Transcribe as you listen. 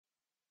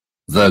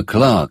The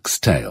Clerk's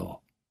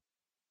Tale.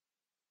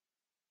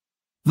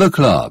 The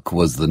clerk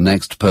was the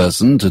next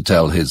person to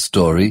tell his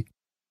story.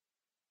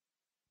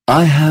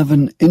 "I have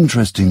an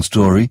interesting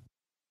story,"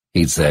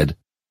 he said.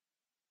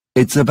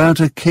 "It's about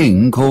a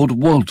king called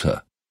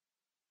Walter.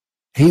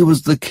 He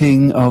was the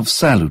king of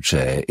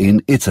Salluce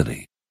in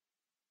Italy.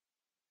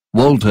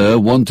 Walter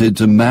wanted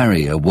to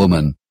marry a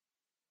woman,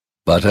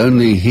 but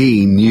only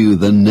he knew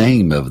the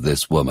name of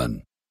this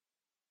woman.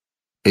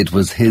 It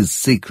was his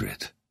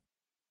secret.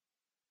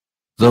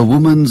 The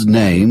woman's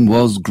name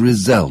was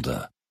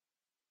Griselda.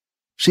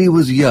 She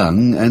was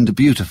young and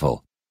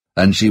beautiful,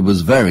 and she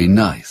was very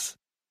nice.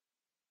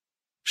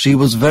 She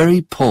was very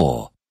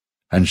poor,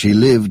 and she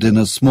lived in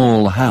a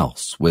small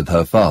house with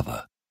her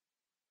father.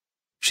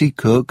 She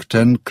cooked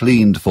and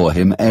cleaned for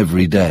him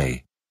every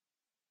day.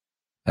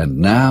 And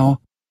now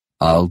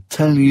I'll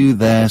tell you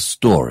their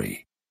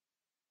story,"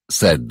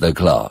 said the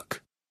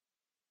clerk.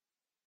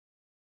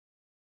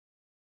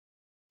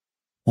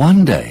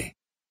 One day,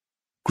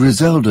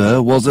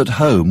 Griselda was at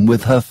home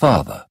with her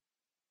father.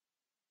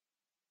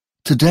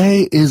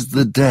 "Today is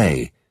the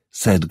day,"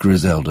 said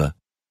Griselda.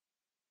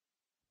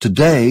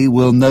 "Today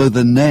we'll know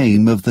the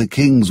name of the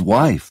king's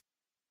wife.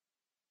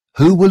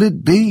 Who will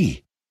it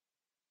be?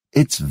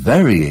 It's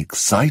very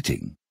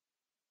exciting."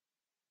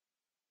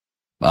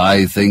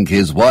 "I think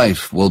his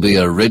wife will be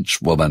a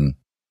rich woman,"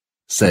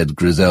 said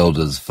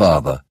Griselda's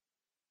father.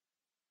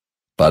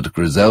 But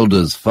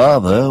Griselda's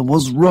father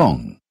was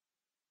wrong.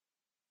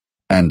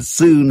 And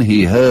soon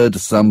he heard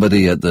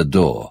somebody at the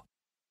door.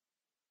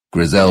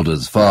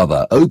 Griselda's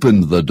father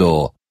opened the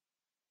door,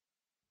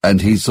 and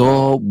he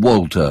saw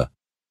Walter,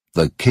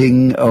 the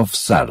king of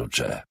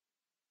Salluce.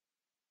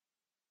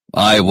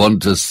 "I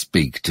want to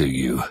speak to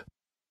you.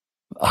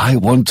 I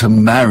want to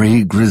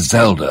marry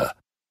Griselda,"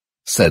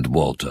 said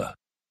Walter.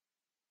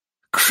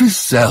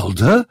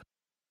 "Griselda?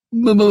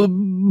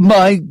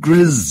 My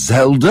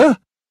Griselda?"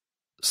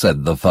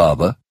 said the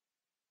father.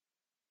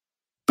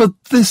 "But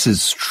this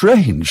is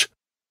strange.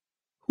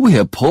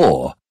 We're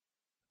poor,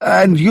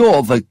 and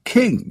you're the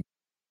king.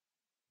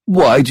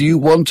 Why do you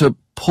want a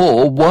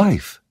poor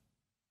wife?"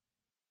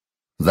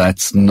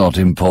 "That's not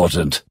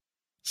important,"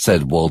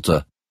 said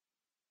Walter.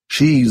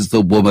 "She's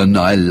the woman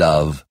I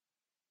love.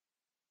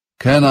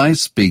 Can I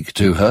speak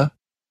to her?"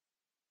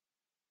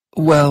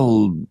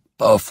 "Well,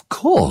 of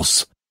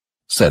course,"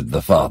 said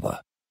the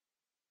father.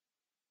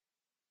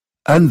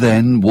 And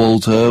then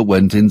Walter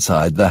went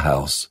inside the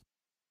house,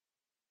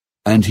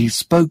 and he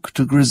spoke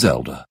to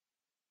Griselda.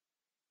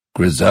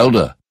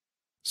 "Griselda,"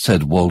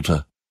 said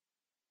Walter,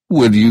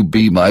 "will you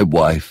be my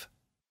wife?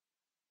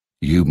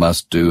 You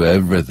must do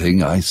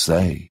everything I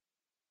say."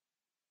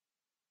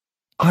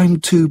 "I'm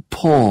too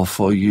poor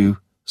for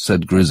you,"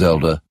 said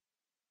Griselda.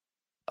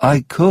 "I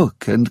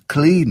cook and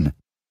clean.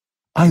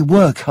 I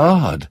work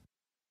hard.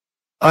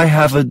 I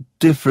have a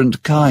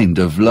different kind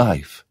of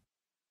life.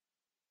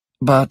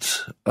 But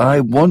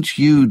I want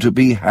you to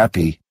be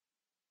happy.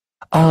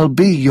 I'll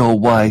be your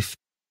wife,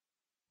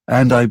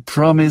 and I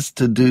promise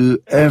to do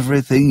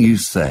everything you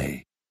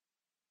say."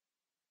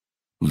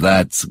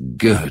 "That's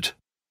good,"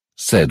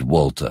 said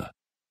Walter.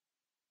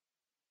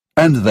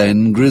 And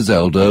then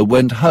Griselda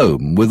went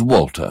home with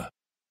Walter.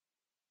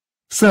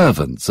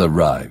 Servants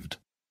arrived.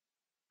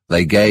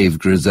 They gave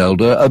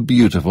Griselda a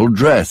beautiful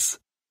dress,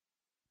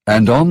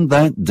 and on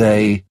that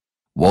day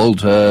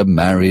Walter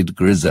married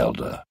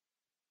Griselda.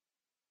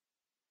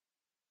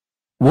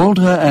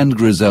 Walter and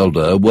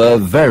Griselda were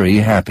very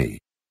happy.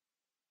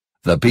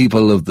 The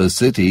people of the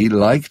city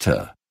liked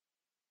her.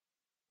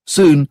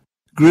 Soon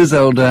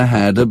Griselda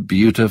had a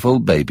beautiful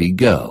baby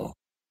girl.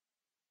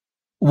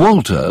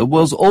 Walter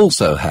was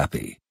also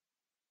happy,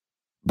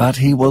 but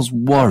he was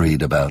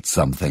worried about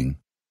something.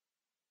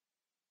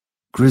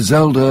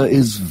 "Griselda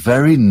is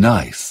very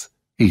nice,"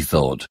 he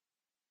thought.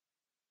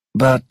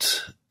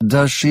 "But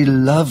does she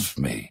love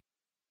me?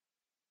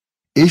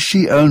 Is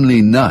she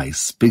only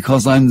nice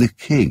because I'm the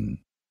king?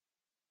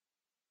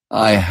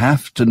 I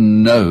have to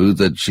know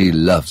that she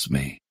loves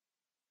me."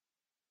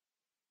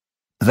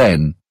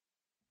 Then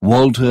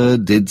Walter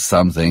did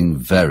something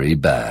very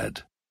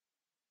bad.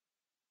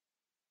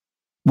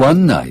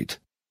 One night,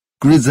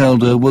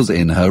 Griselda was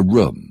in her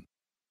room.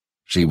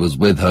 She was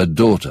with her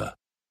daughter.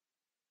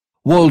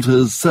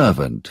 Walter's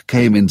servant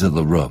came into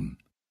the room.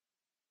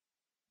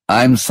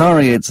 "I'm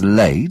sorry it's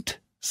late,"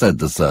 said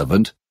the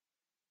servant,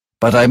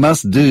 "but I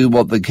must do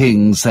what the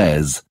king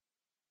says.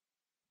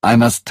 I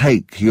must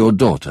take your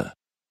daughter."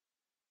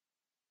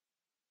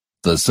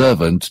 The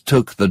servant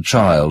took the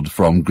child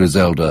from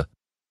Griselda.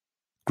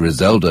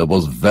 Griselda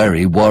was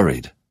very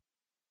worried.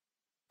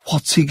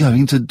 "What's he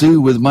going to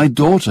do with my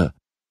daughter?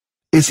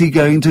 Is he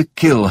going to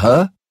kill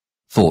her?"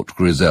 thought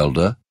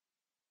Griselda.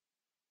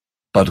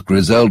 But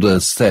Griselda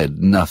said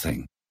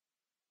nothing.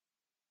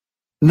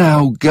 "Now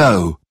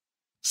go,"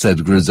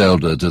 said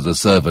Griselda to the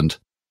servant,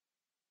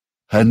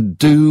 "and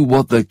do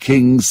what the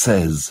king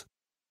says."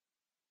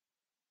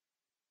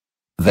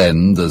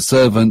 Then the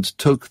servant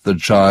took the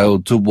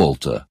child to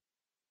Walter.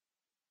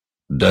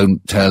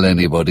 "Don't tell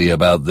anybody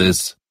about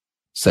this,"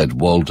 said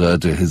Walter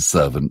to his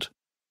servant.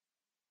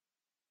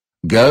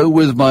 "Go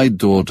with my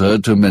daughter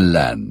to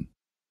Milan.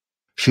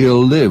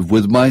 She'll live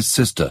with my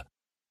sister.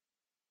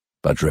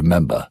 But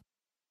remember,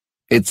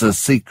 it's a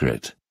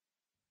secret.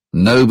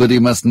 Nobody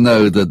must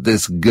know that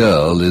this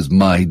girl is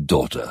my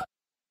daughter."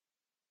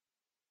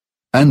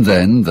 And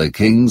then the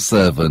king's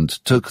servant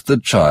took the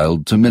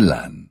child to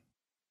Milan.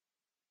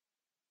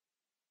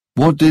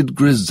 What did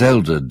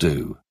Griselda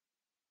do?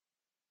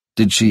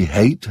 Did she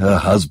hate her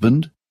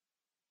husband?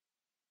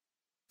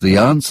 The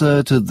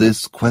answer to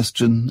this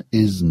question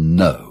is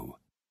no.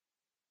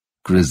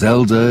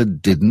 Griselda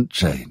didn't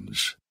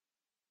change.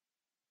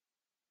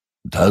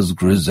 "Does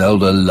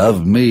Griselda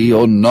love me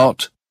or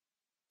not?"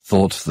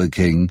 thought the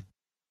king.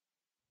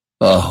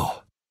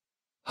 "Oh,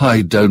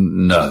 I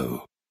don't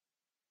know."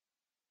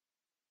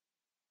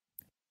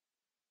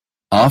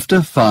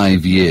 After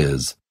 5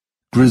 years,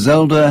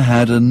 Griselda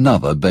had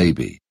another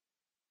baby.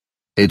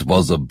 It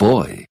was a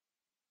boy.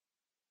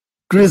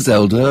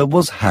 Griselda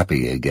was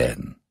happy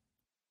again.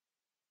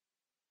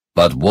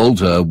 But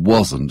Walter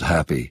wasn't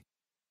happy.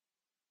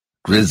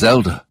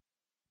 "Griselda,"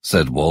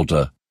 said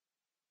Walter,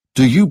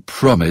 "do you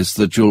promise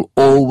that you'll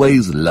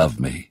always love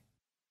me?"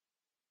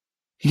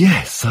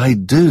 "Yes, I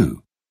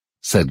do,"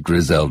 said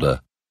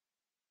Griselda.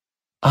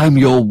 "I'm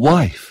your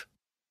wife,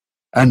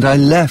 and I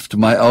left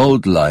my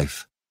old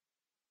life.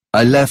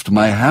 I left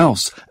my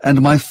house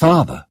and my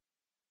father.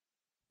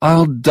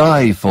 I'll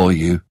die for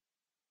you.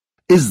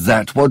 Is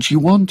that what you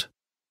want?"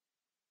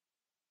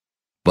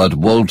 But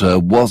Walter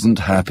wasn't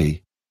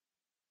happy.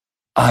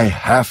 "I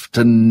have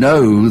to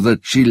know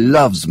that she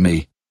loves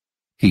me,"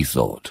 he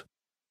thought.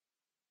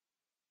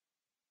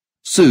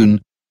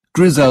 Soon,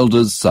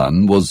 Griselda's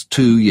son was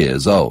 2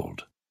 years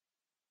old.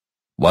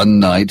 One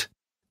night,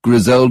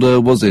 Griselda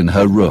was in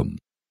her room.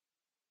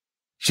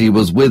 She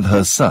was with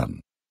her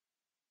son.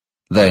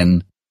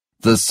 Then,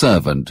 the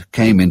servant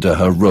came into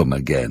her room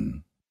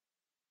again.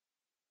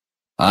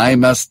 "I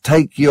must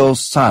take your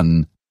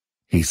son,"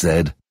 he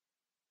said.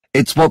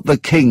 "It's what the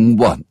king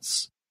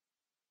wants."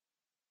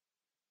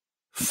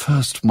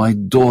 "First my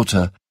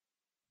daughter,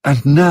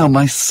 and now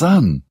my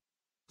son,"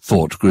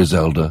 thought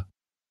Griselda.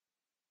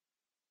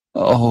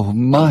 "Oh,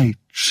 my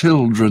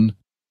children!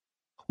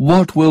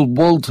 What will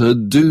Walter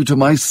do to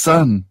my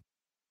son?"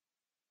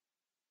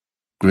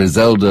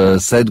 Griselda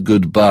said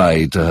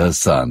goodbye to her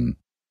son,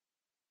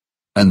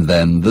 and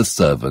then the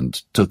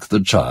servant took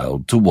the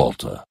child to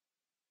Walter.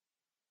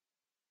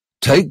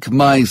 "Take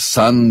my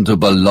son to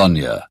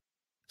Bologna,"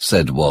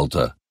 said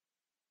Walter.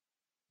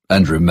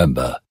 "And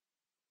remember,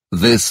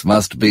 this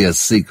must be a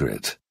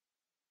secret."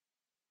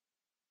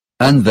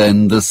 And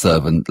then the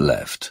servant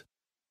left.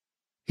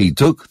 He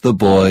took the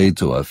boy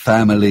to a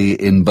family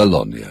in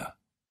Bologna.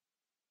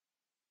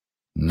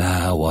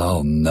 "Now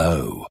I'll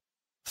know,"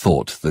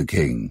 thought the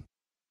king.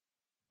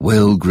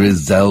 "Will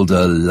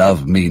Griselda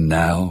love me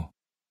now?"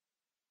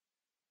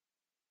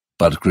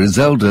 But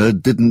Griselda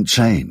didn't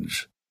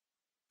change.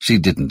 She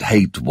didn't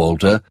hate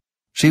Walter.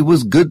 She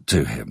was good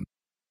to him.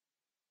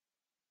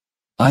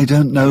 "I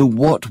don't know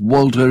what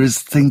Walter is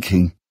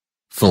thinking,"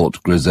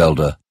 thought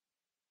Griselda.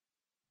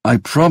 "I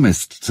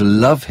promised to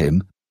love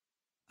him,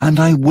 and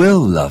I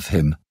will love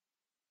him.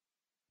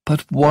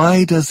 But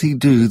why does he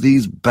do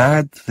these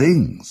bad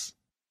things?"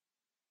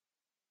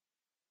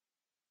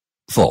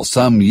 For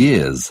some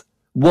years,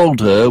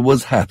 Walter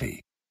was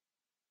happy.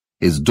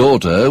 His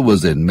daughter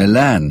was in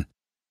Milan,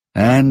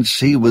 and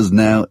she was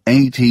now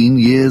 18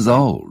 years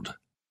old.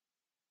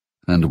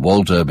 And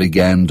Walter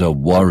began to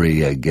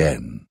worry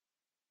again.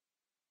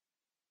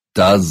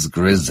 "Does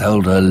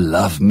Griselda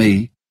love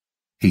me?"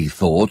 he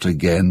thought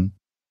again.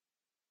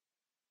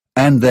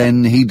 And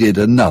then he did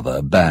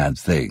another bad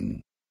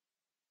thing.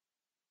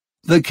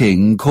 The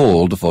king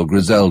called for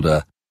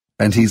Griselda,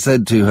 and he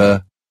said to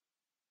her,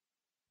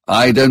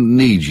 "I don't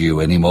need you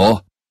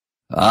anymore.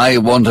 I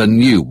want a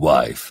new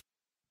wife."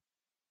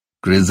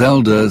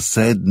 Griselda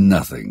said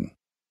nothing,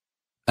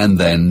 and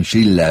then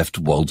she left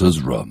Walter's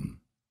room.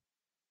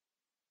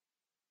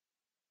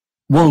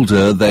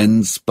 Walter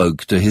then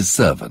spoke to his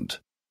servant.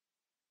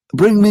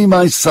 "Bring me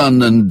my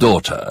son and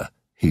daughter,"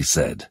 he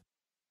said.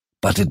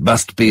 "But it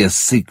must be a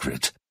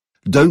secret.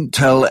 Don't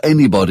tell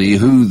anybody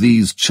who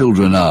these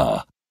children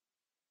are.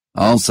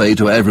 I'll say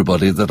to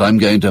everybody that I'm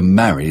going to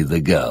marry the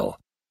girl.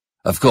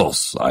 Of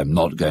course, I'm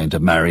not going to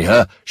marry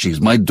her. She's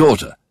my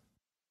daughter.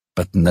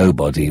 But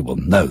nobody will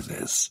know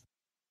this."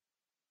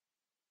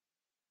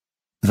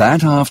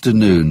 That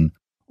afternoon,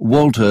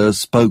 Walter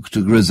spoke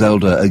to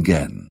Griselda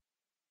again.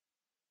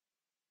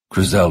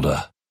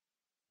 "Griselda,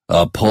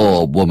 a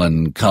poor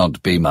woman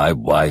can't be my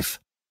wife.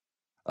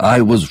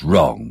 I was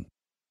wrong,"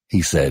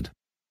 he said.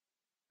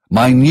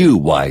 "My new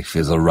wife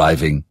is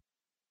arriving.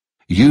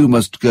 You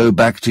must go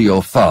back to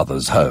your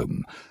father's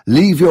home.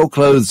 Leave your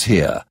clothes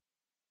here.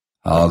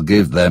 I'll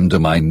give them to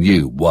my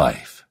new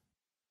wife."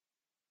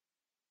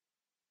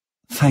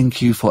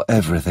 "Thank you for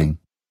everything,"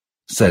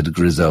 said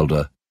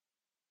Griselda.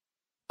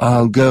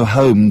 "I'll go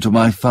home to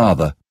my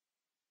father.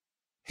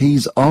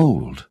 He's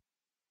old.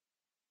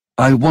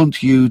 I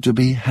want you to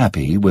be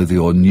happy with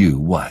your new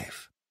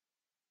wife."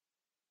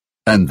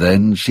 and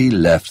then she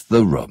left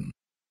the room.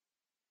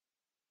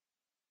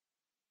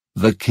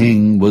 The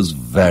king was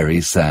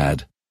very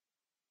sad.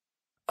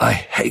 "I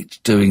hate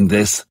doing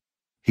this,"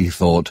 he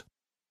thought.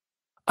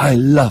 "I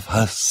love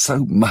her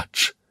so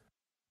much,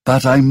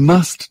 but I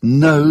must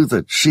know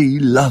that she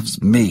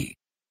loves me."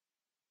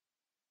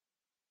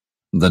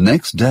 The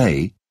next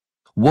day,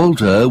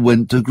 Walter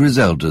went to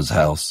Griselda's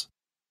house.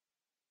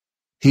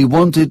 He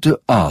wanted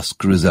to ask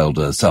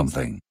Griselda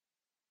something.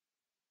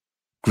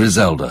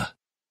 "Griselda,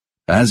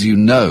 as you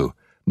know,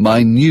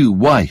 my new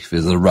wife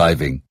is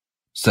arriving,"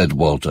 said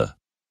Walter.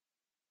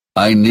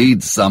 "I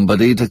need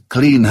somebody to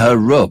clean her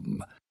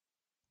room.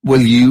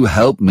 Will you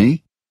help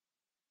me?"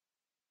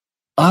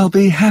 "I'll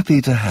be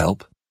happy to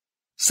help,"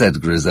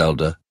 said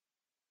Griselda.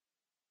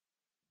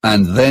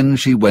 And then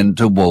she went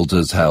to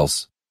Walter's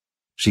house.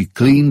 She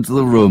cleaned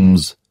the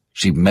rooms,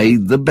 she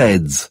made the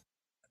beds,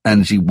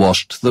 and she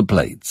washed the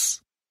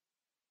plates.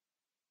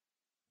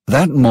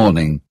 That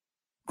morning,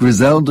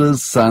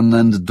 Griselda's son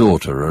and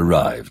daughter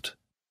arrived.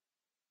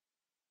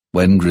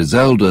 When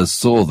Griselda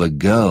saw the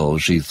girl,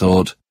 she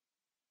thought,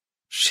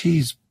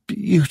 "She's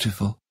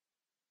beautiful,"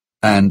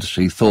 and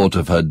she thought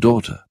of her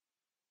daughter.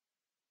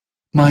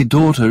 "My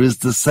daughter is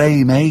the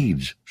same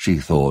age," she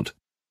thought.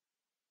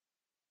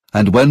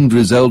 And when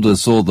Griselda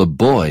saw the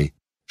boy,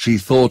 she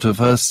thought of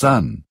her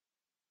son.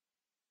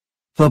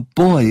 "The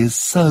boy is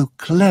so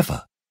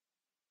clever.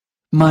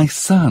 My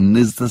son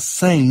is the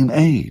same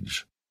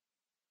age."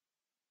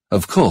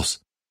 Of course,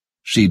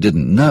 she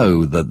didn't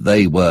know that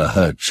they were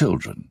her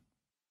children.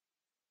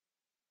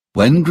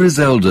 When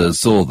Griselda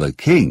saw the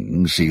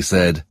king, she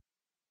said,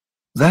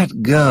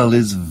 "That girl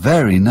is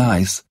very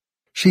nice.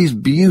 She's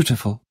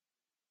beautiful.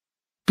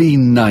 Be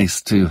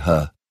nice to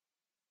her.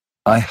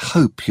 I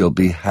hope you'll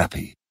be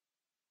happy."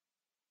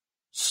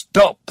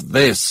 "Stop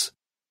this,"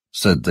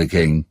 said the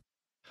king.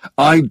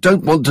 "I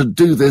don't want to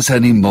do this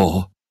any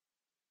more.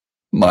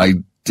 My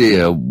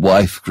dear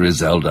wife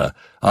Griselda,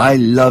 I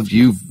love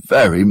you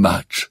very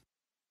much.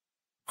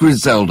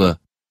 Griselda,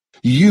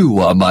 you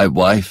are my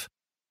wife,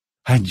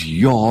 and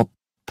you're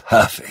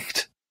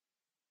perfect."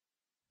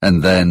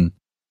 And then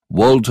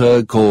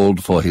Walter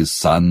called for his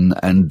son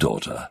and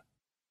daughter.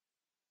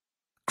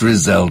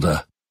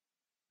 "Griselda,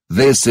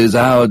 this is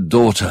our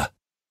daughter,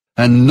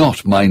 and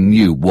not my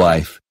new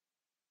wife.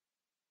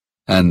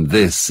 And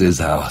this is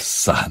our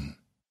son.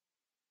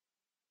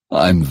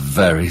 I'm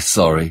very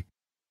sorry.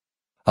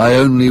 I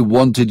only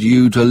wanted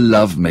you to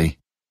love me."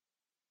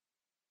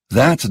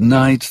 That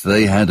night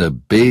they had a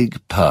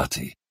big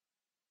party.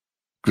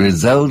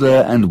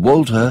 Griselda and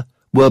Walter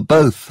were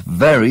both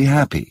very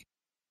happy.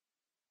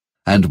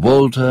 And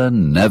Walter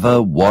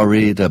never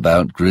worried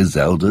about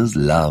Griselda's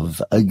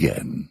love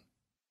again.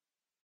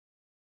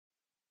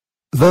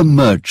 The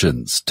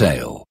Merchant's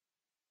Tale.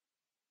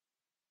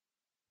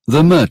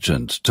 The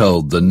merchant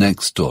told the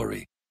next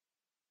story.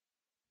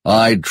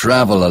 "I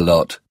travel a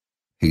lot,"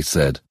 he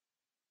said,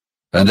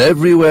 "and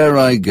everywhere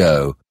I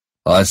go,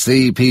 I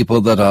see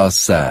people that are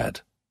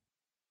sad.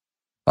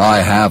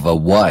 I have a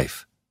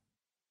wife,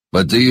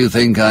 but do you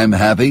think I'm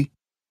happy?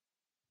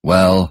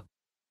 Well,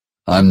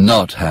 I'm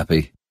not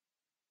happy.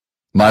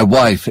 My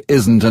wife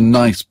isn't a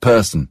nice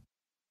person,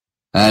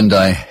 and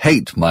I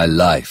hate my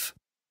life.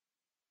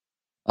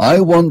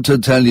 I want to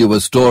tell you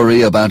a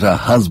story about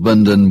a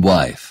husband and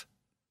wife.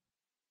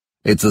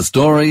 It's a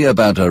story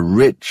about a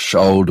rich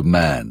old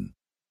man.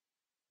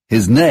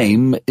 His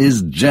name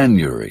is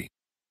January.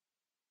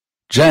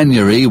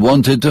 January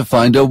wanted to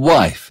find a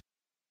wife,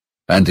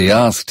 and he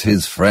asked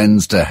his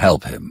friends to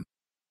help him.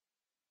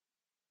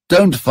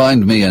 "Don't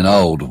find me an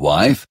old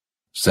wife,"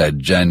 said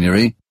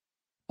January.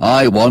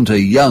 "I want a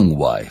young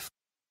wife."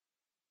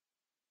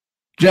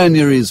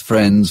 January's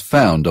friends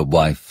found a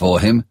wife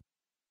for him.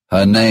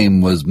 Her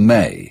name was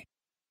May.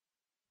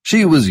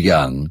 She was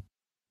young,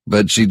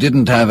 but she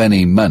didn't have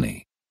any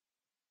money.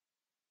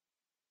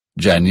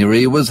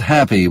 January was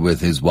happy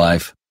with his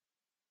wife.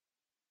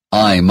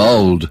 "I'm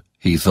old,"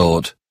 he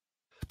thought,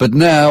 "but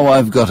now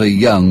I've got a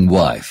young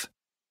wife.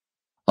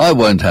 I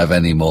won't have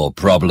any more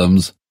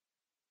problems.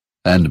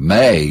 And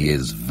May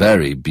is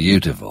very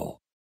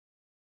beautiful."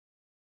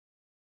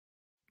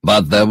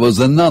 But there was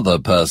another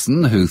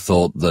person who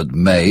thought that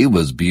May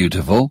was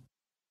beautiful.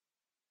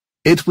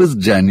 It was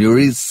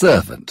January's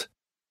servant.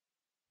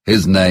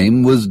 His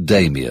name was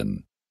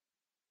Damien.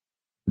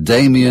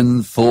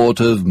 Damien thought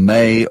of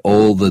May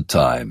all the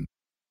time.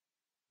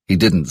 He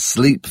didn't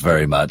sleep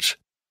very much.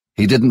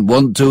 He didn't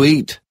want to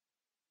eat.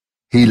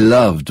 He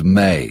loved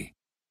May.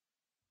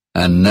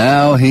 And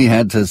now he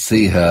had to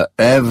see her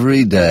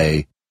every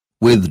day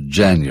with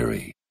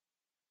January.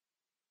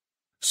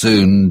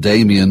 Soon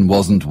Damien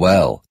wasn't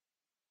well.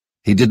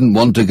 He didn't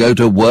want to go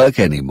to work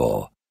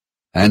anymore,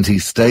 and he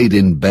stayed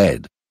in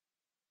bed.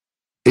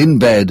 In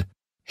bed,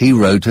 he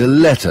wrote a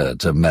letter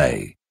to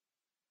May.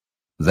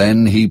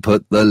 Then he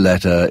put the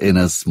letter in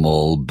a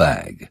small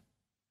bag.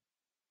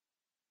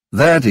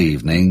 That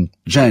evening,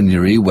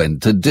 January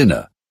went to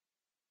dinner.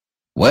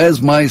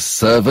 "Where's my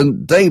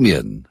servant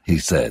Damien?" he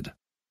said.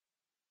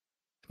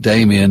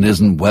 "Damien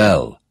isn't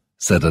well,"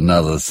 said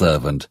another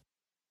servant.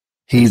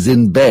 "He's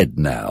in bed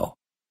now."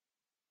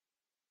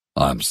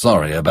 "I'm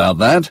sorry about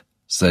that,"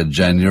 said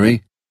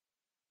January.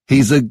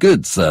 "He's a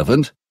good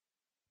servant.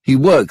 He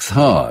works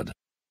hard.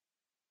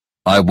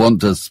 I want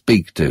to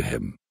speak to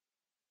him."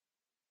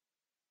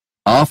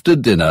 After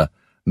dinner,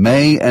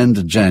 May and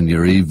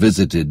January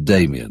visited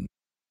Damien.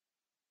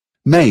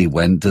 May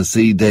went to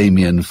see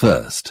Damien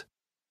first.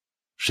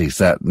 She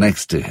sat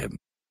next to him.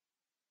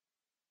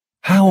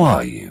 "How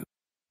are you?"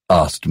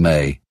 asked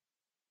May.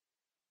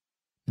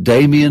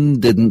 Damien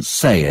didn't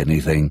say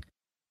anything.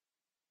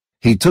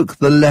 He took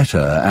the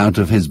letter out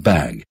of his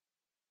bag,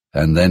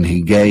 and then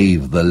he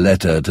gave the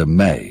letter to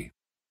May.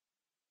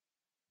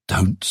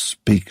 "Don't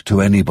speak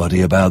to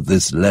anybody about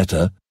this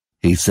letter,"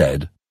 he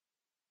said.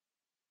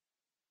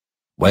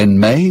 When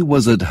May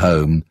was at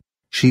home,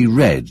 she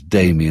read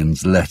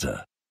Damien's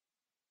letter.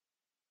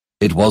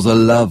 It was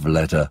a love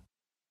letter.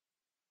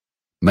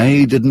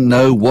 May didn't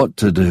know what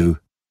to do.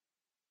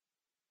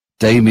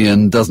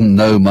 "Damien doesn't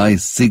know my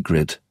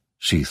secret,"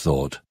 she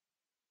thought.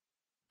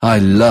 "I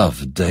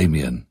love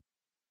Damien,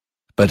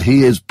 but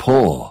he is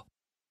poor,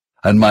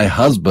 and my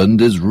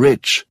husband is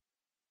rich.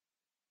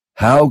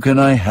 How can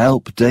I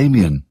help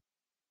Damien?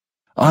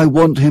 I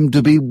want him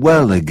to be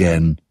well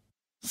again,"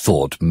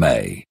 thought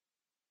May.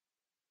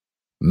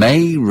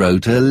 May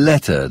wrote a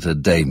letter to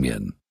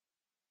Damien,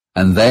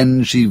 and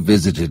then she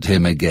visited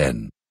him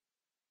again.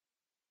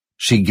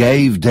 She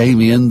gave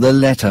Damien the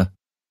letter.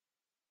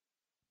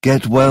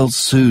 "Get well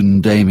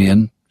soon,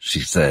 Damien,"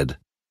 she said,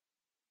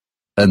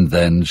 and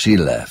then she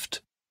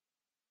left.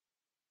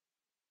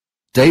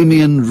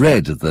 Damien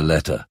read the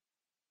letter.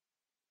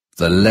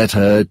 The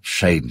letter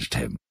changed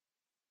him.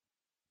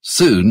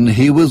 Soon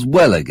he was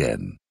well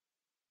again.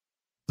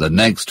 The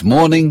next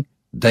morning,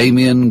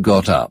 Damien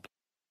got up.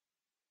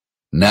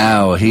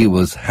 Now he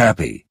was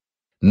happy.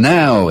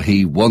 Now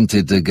he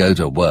wanted to go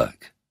to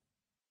work.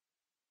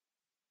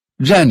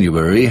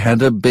 January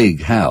had a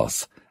big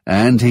house,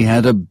 and he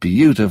had a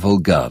beautiful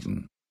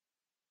garden.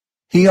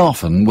 He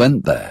often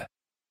went there.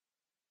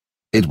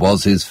 It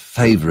was his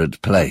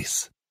favorite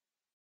place.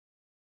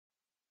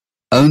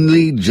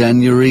 Only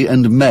January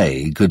and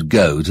May could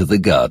go to the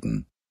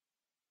garden.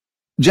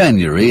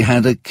 January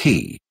had a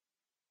key,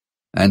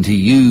 and he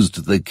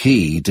used the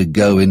key to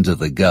go into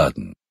the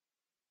garden.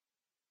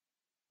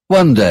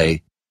 One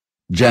day,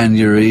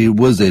 January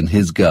was in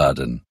his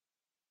garden.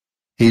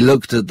 He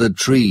looked at the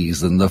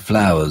trees and the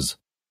flowers.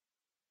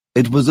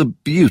 It was a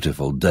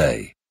beautiful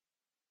day.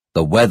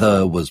 The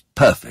weather was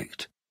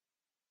perfect.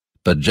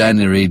 But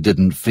January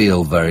didn't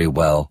feel very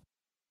well.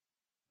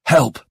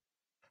 "Help!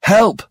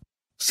 Help!"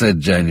 said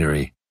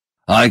January.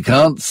 "I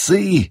can't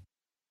see.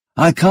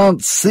 I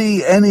can't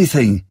see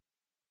anything.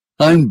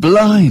 I'm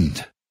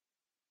blind."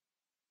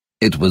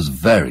 It was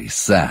very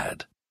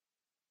sad.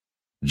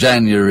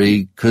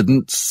 January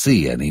couldn't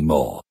see any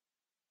more.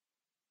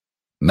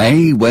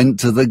 May went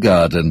to the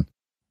garden,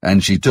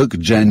 and she took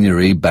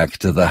January back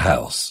to the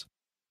house.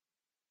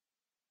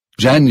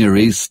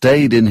 January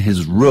stayed in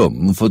his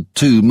room for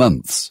 2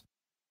 months.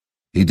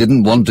 He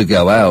didn't want to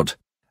go out,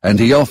 and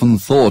he often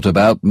thought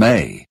about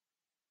May.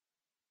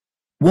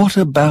 "What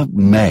about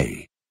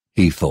May?"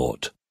 he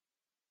thought.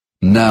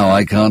 "Now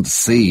I can't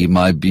see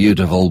my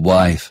beautiful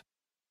wife.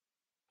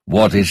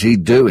 What is she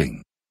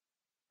doing?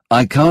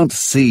 I can't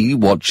see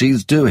what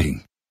she's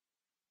doing.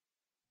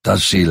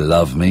 Does she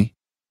love me?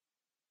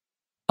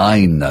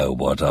 I know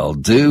what I'll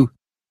do.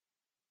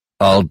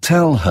 I'll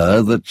tell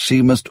her that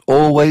she must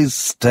always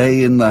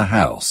stay in the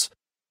house.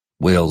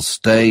 We'll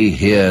stay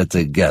here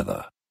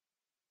together."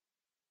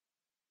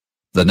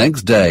 The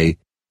next day,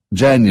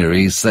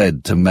 January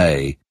said to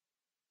May,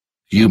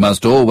 "You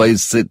must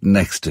always sit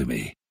next to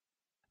me.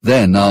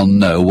 Then I'll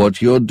know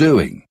what you're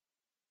doing.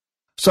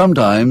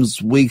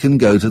 Sometimes we can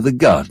go to the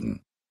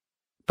garden,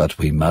 but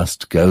we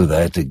must go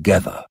there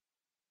together."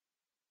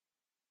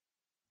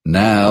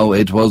 Now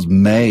it was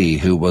May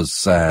who was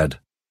sad.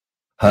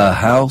 Her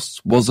house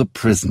was a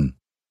prison,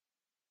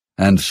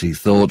 and she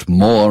thought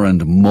more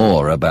and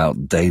more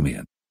about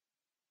Damien.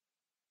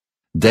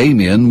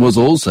 Damien was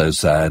also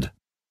sad.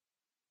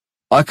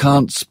 "I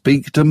can't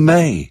speak to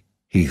May,"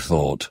 he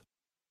thought.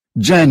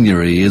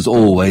 "January is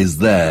always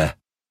there.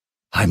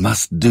 I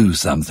must do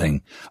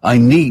something. I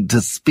need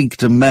to speak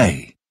to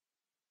May."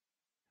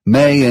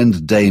 May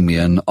and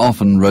Damien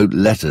often wrote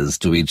letters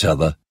to each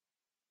other.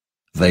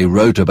 They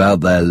wrote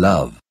about their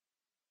love.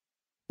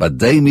 But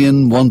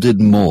Damien wanted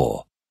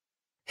more.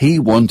 He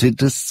wanted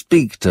to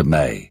speak to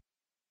May.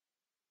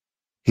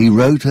 He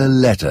wrote a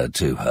letter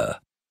to her.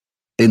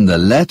 In the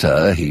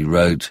letter he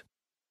wrote,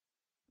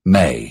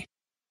 "May,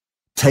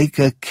 take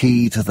a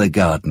key to the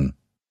garden,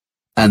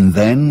 and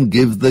then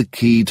give the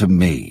key to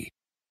me.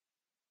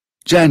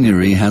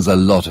 January has a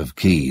lot of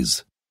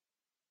keys.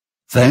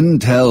 Then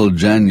tell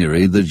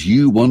January that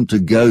you want to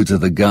go to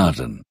the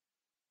garden.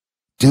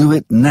 Do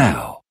it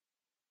now."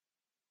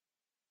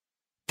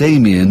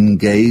 Damien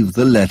gave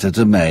the letter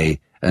to May,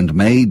 and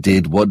May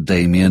did what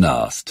Damien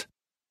asked.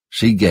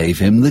 She gave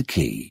him the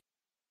key.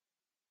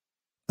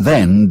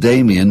 Then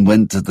Damien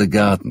went to the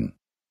garden.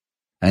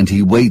 and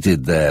he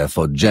waited there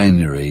for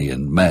January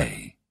and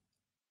May.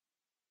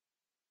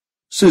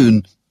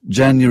 Soon,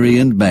 January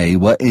and May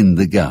were in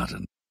the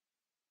garden.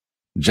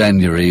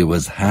 January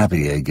was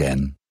happy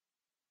again.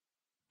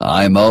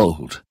 "I'm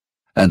old,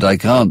 and I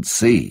can't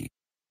see,"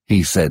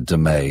 he said to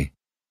May.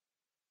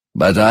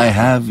 "But I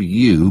have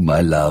you,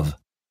 my love.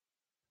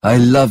 I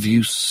love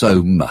you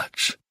so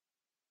much,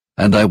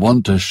 and I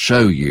want to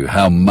show you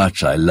how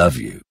much I love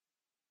you.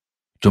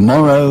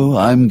 Tomorrow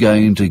I'm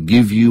going to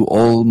give you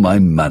all my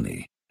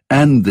money,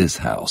 and this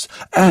house,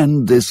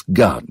 and this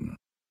garden."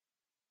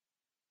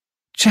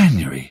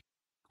 "January,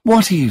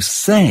 what are you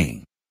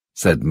saying?"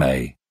 said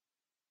May.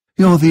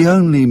 "You're the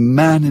only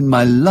man in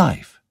my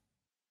life."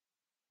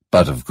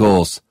 But of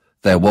course,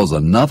 there was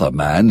another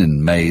man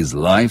in May's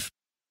life,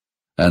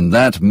 and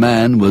that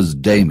man was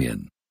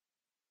Damien.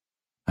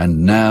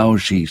 And now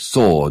she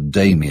saw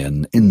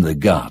Damien in the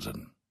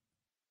garden.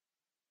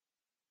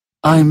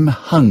 "I'm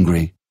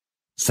hungry,"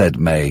 said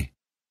May.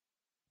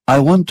 "I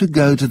want to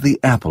go to the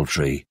apple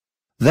tree.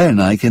 Then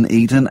I can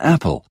eat an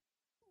apple.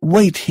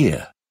 Wait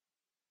here."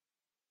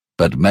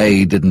 But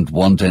May didn't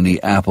want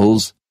any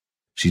apples.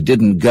 She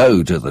didn't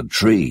go to the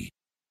tree.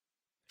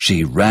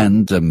 She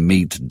ran to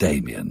meet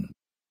Damien.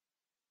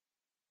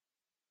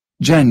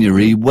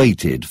 January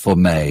waited for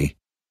May.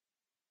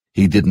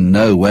 He didn't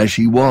know where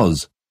she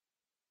was.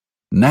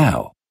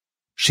 Now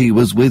she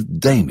was with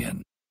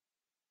Damien.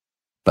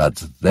 But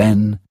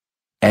then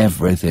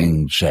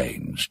everything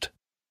changed.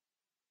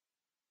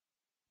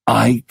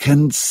 "I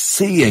can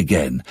see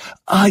again.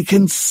 I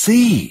can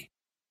see,"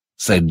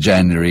 said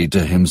January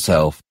to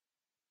himself.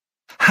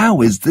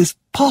 "How is this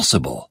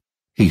possible?"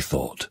 he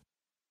thought.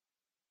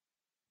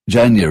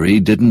 January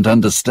didn't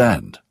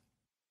understand.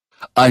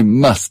 "I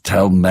must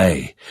tell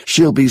May.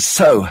 She'll be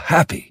so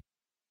happy."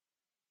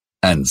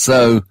 And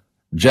so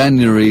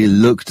January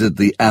looked at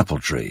the apple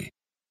tree,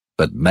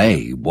 but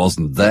May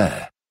wasn't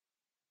there.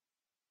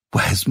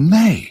 "Where's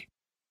May?"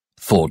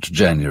 thought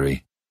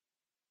January.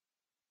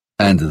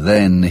 And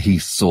then he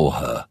saw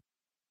her.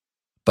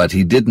 But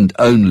he didn't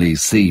only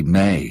see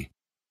May.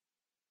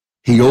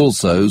 He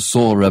also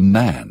saw a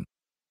man.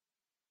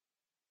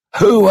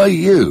 "Who are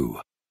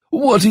you?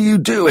 What are you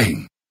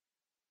doing?"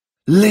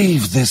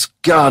 "Leave this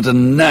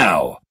garden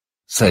now,"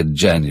 said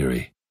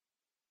January.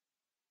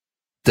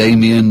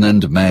 Damien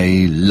and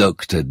May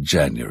looked at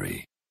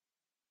January.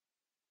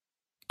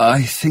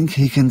 "I think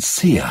he can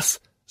see us,"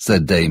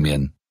 said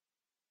Damien.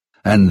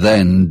 And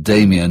then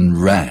Damien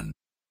ran.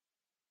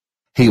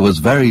 He was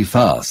very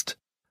fast,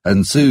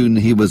 and soon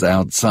he was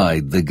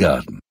outside the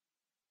garden.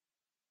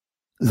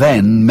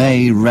 Then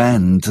May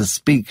ran to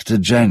speak to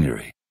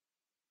January.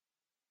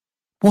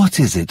 "What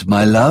is it,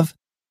 my love?"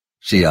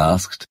 she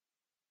asked.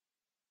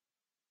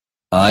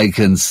 "I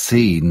can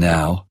see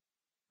now.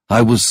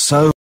 I was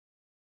so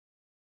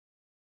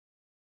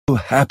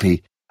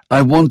happy,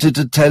 I wanted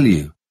to tell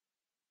you.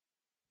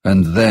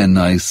 And then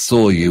I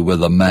saw you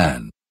with a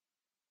man.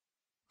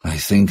 I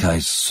think I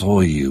saw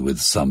you with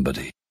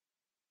somebody."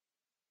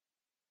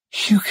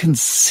 "You can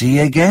see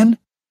again?"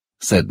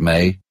 said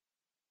May.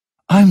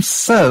 "I'm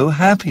so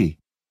happy.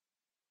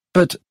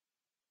 But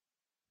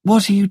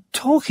what are you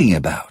talking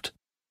about?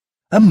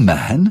 A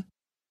man?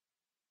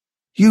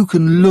 You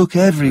can look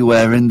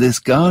everywhere in this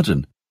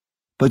garden,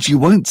 but you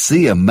won't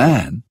see a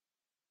man,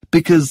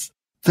 because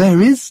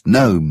there is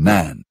no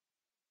man."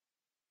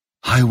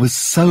 "I was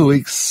so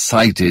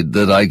excited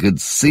that I could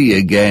see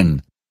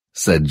again,"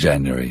 said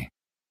January.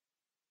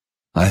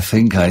 "I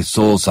think I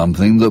saw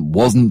something that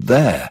wasn't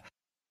there,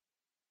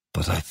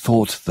 but I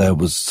thought there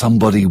was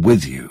somebody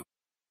with you."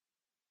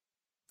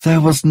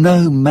 "There was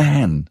no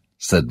man,"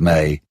 said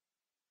May.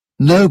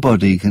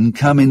 "Nobody can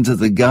come into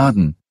the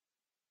garden.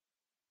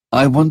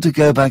 I want to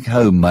go back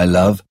home, my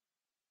love.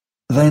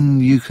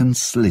 Then you can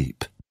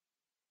sleep.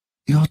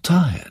 You're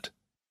tired."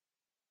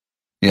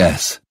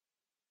 "Yes,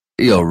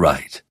 you're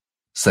right,"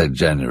 said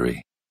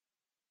January.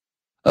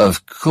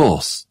 "Of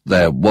course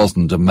there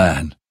wasn't a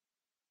man.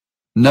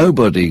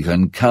 Nobody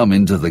can come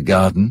into the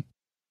garden.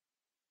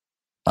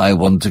 I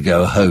want to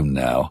go home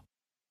now.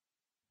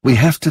 We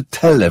have to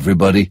tell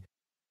everybody.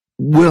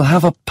 We'll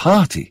have a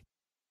party.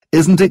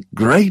 Isn't it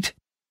great?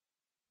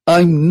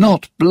 I'm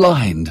not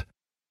blind.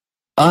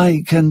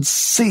 I can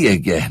see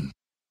again."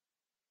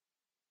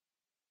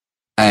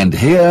 "And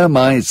here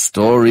my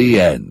story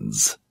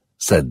ends,"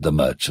 said the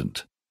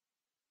merchant.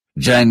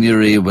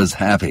 January was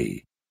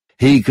happy.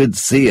 He could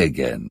see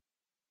again.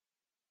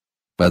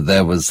 But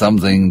there was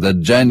something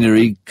that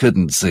January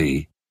couldn't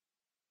see.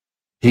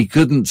 He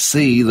couldn't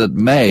see that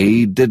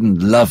May didn't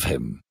love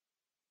him,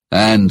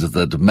 and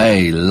that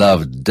May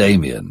loved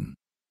Damien.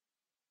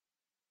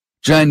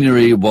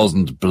 January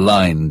wasn't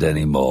blind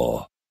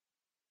anymore.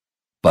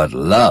 But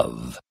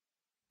love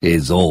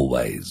is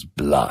always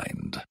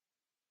blind.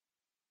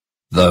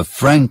 The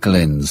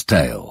Franklin's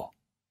Tale.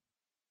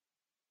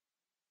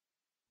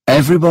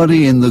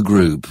 Everybody in the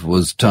group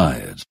was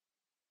tired.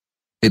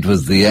 It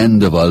was the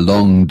end of a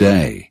long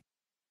day.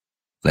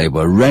 They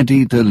were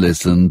ready to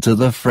listen to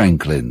the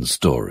Franklin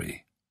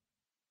story.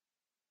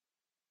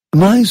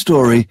 My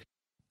story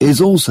is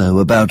also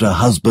about a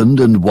husband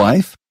and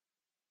wife.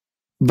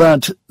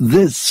 But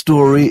this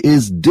story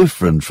is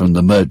different from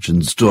the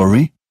merchant's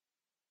story.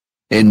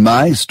 In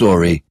my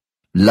story,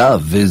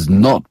 love is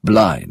not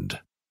blind.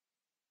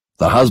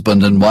 The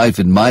husband and wife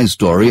in my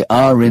story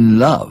are in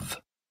love.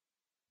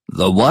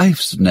 The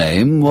wife's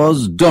name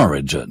was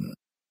Dorigen.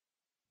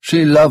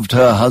 She loved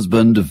her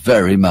husband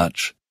very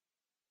much.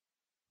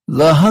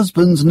 The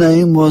husband's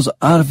name was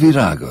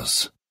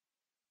Arviragus.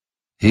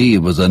 He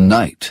was a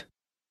knight.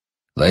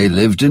 They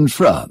lived in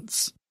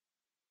France.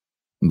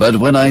 But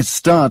when I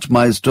start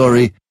my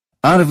story,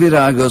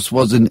 Arviragus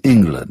was in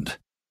England.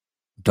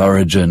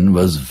 Dorigen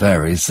was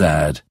very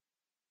sad.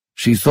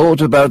 She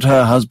thought about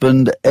her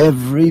husband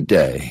every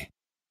day,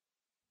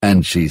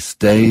 and she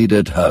stayed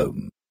at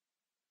home.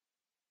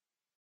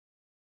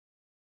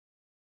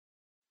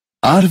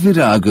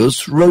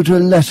 Arviragus wrote a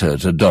letter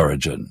to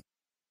Dorigen.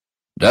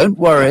 "Don't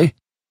worry,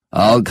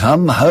 I'll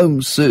come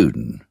home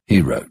soon,"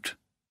 he wrote.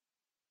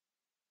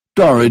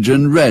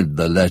 Dorigen read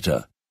the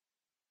letter.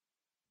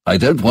 "I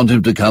don't want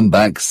him to come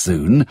back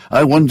soon.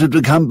 I want him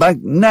to come back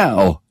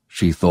now,"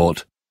 she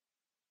thought.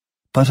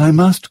 "But I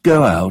must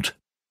go out.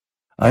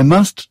 I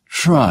must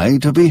try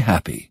to be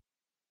happy."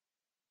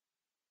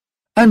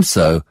 And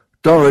so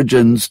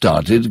Dorigen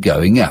started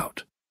going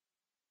out.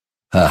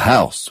 Her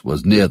house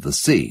was near the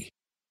sea.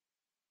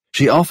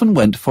 She often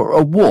went for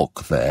a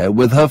walk there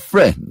with her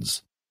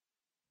friends,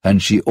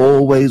 and she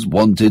always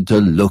wanted to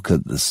look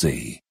at the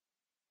sea.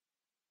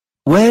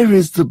 "Where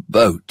is the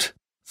boat,"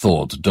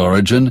 thought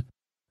Dorigen,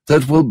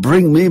 "that will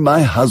bring me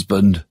my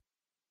husband?"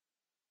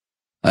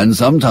 And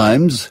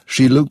sometimes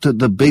she looked at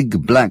the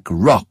big black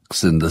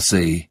rocks in the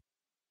sea.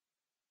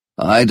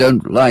 "I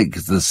don't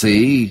like the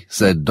sea,"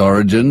 said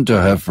Dorigen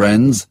to her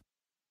friends.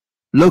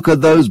 "Look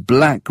at those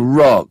black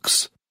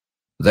rocks.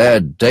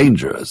 They're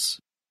dangerous."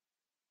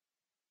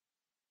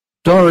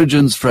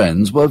 Dorigen's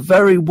friends were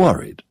very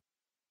worried.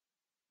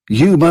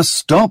 "You must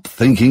stop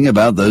thinking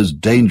about those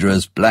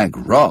dangerous black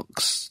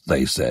rocks,"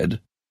 they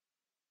said.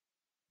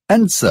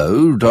 And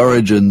so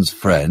Dorigen's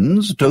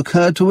friends took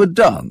her to a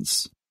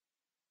dance.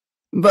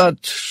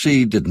 But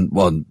she didn't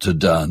want to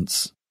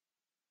dance.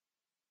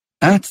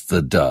 At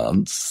the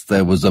dance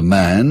there was a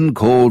man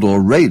called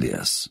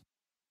Aurelius.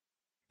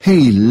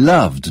 He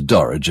loved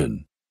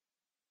Dorigen,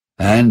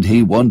 and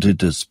he wanted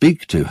to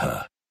speak to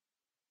her.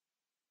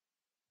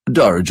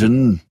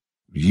 "Dorigen,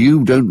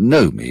 you don't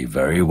know me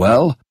very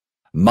well.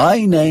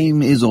 My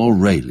name is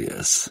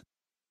Aurelius.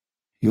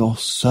 You're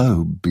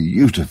so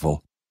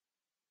beautiful.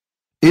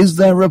 Is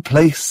there a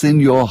place in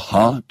your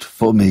heart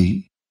for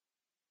me?"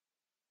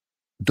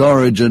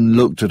 Dorigen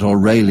looked at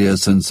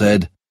Aurelius and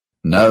said,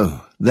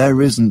 "No,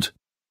 there isn't.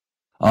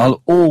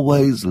 I'll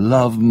always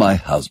love my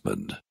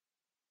husband."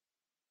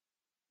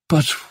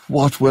 "But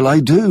what will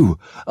I do?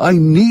 I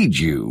need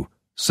you,"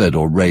 said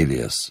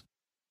Aurelius.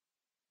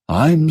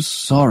 "I'm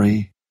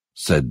sorry,"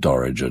 said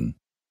Dorigen.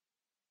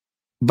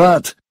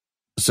 "But,"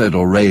 said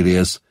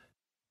Aurelius,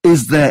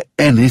 "is there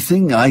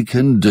anything I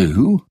can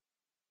do?"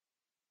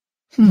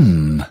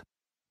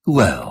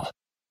 Well,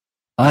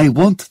 I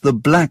want the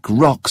black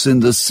rocks in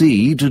the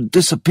sea to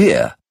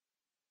disappear.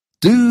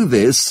 Do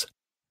this,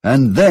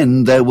 and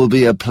then there will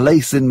be a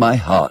place in my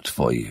heart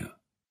for you."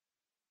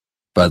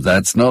 "But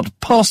that's not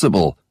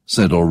possible,"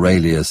 said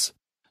Aurelius.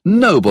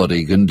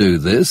 "Nobody can do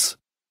this."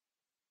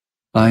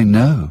 "I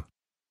know,"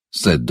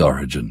 said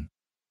Dorigen.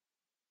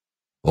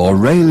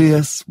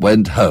 Aurelius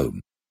went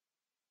home.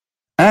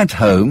 At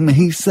home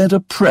he said a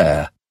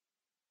prayer.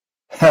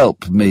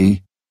 "Help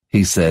me,"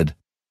 he said.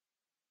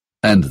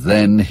 And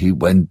then he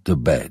went to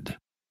bed.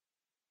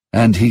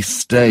 And he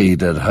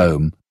stayed at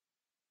home.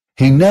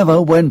 He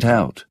never went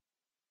out.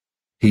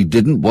 He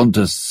didn't want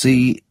to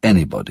see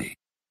anybody.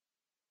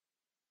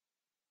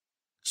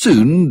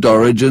 Soon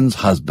Dorigen's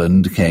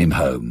husband came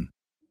home.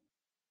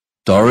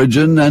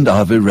 Dorigen and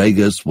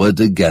Arviragus were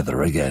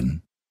together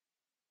again.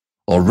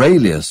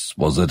 Aurelius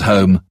was at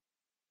home.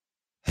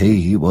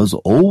 He was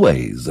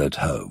always at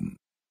home.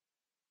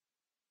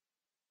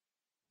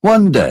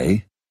 One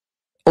day,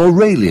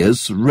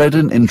 Aurelius read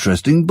an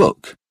interesting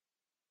book.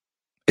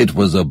 It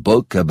was a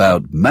book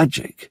about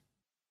magic.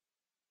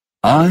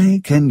 "I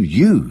can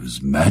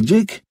use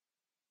magic?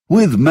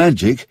 With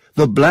magic,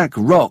 the black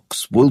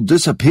rocks will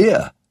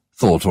disappear,"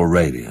 thought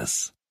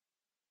Aurelius.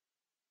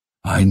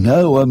 "I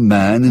know a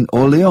man in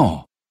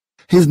Orléans.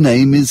 His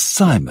name is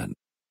Simon.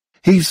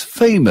 He's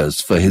famous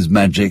for his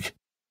magic.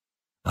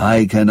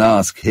 I can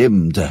ask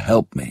him to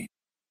help me."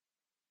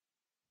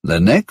 The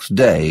next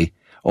day,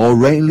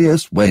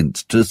 Aurelius went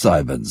to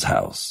Simon's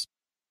house.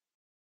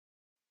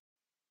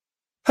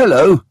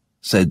 "Hello,"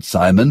 said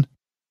Simon.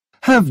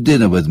 "Have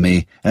dinner with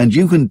me, and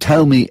you can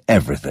tell me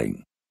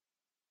everything."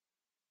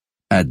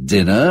 At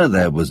dinner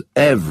there was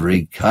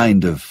every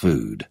kind of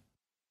food.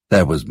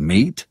 There was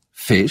meat,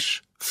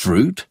 fish,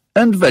 fruit,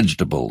 and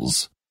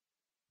vegetables.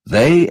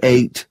 They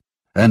ate,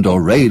 and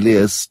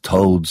Aurelius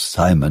told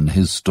Simon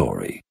his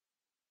story.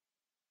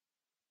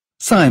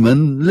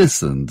 Simon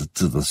listened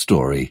to the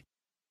story,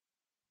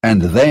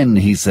 and then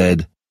he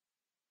said,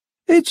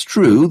 It's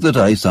true that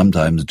I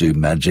sometimes do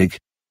magic,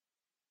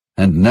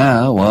 and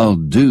now I'll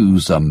do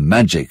some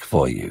magic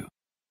for you."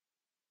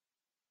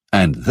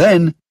 And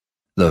then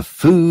the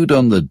food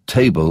on the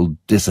table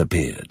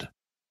disappeared.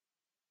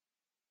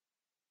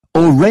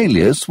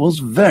 Aurelius was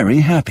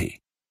very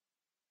happy.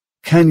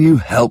 "Can you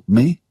help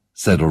me?"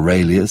 said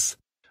Aurelius,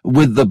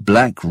 "with the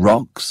black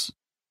rocks?"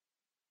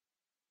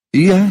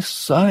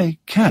 "Yes, I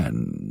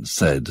can,"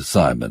 said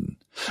Simon,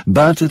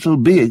 "but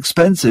it'll be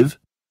expensive.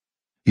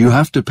 You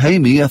have to pay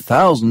me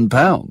 1,000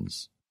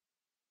 pounds.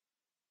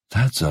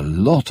 "That's a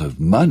lot of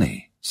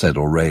money," said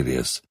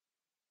Aurelius.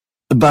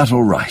 "But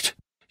all right,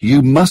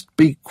 you must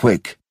be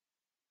quick.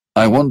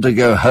 I want to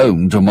go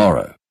home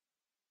tomorrow."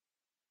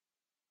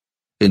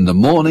 In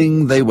the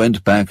morning they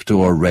went back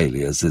to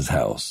Aurelius's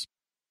house.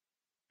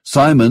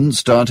 Simon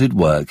started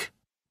work,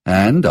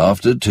 and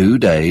after 2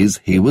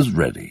 days he was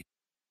ready.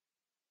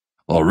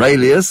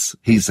 "Aurelius,"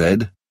 he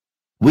said,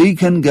 "we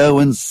can go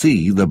and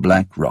see the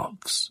black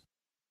rocks."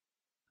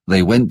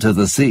 They went to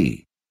the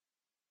sea,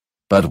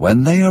 but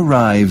when they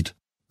arrived,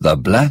 the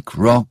black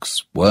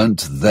rocks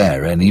weren't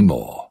there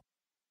anymore.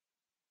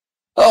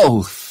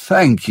 "Oh,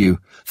 thank you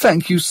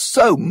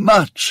so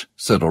much,"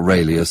 said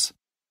Aurelius.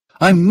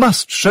 "I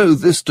must show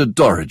this to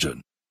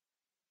Dorigen."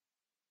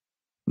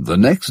 The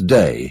next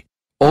day,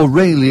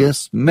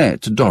 Aurelius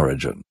met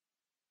Dorigen.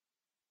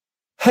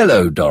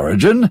 "Hello,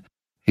 Dorigen,"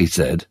 he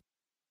said.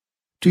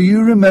 "Do you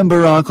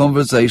remember our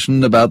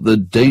conversation about the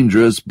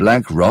dangerous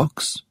black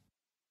rocks?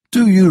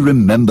 Do you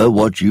remember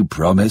what you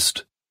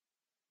promised?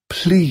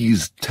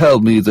 Please tell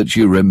me that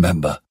you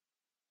remember."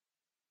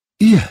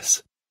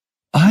 "Yes,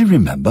 I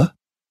remember,"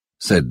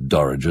 said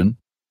Dorigen.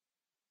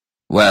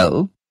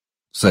 "Well,"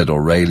 said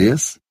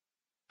Aurelius,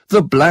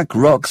 "the black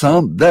rocks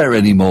aren't there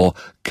anymore.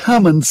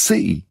 Come and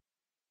see."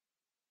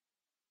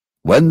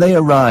 When they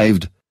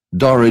arrived,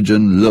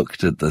 Dorigen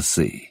looked at the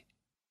sea.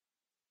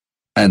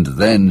 And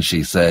then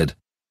she said,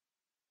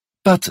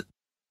 "But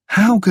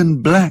how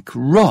can black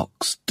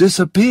rocks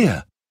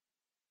disappear?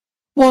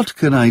 What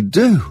can I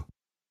do?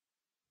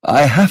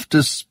 I have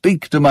to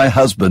speak to my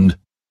husband."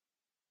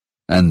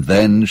 And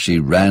then she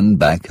ran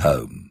back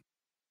home.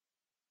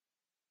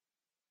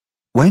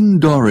 When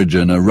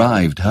Dorigen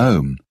arrived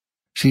home,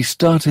 she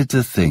started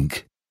to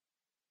think,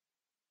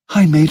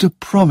 "I made a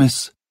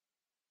promise,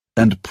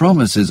 and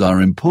promises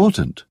are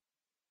important.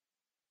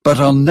 But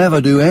I'll never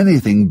do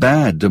anything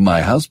bad to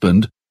my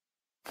husband.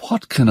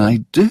 What can I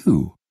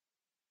do?"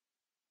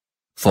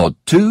 For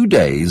 2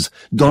 days,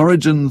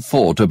 Dorigen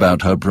thought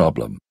about her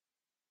problem.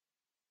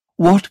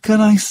 "What can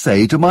I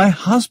say to my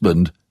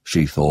husband?"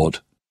 she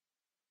thought.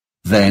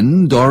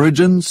 Then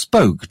Dorigen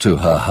spoke to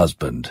her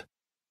husband.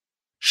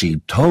 She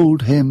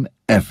told him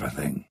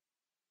everything.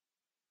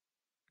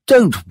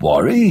 "Don't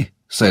worry,"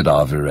 said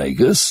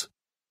Arviragus.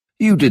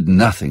 "You did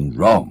nothing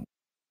wrong.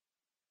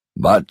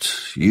 But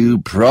you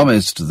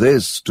promised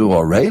this to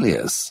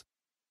Aurelius,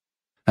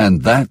 and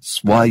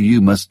that's why you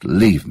must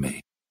leave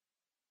me."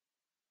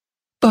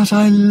 "But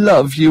I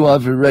love you,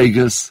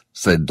 Arviragus,"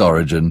 said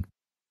Dorigen.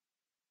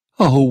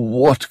 "Oh,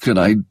 what can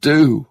I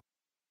do?"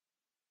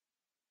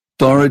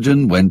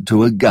 Dorigen went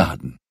to a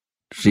garden.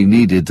 She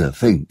needed to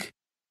think.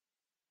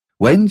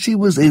 When she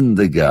was in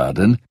the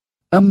garden,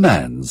 a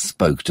man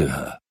spoke to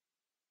her.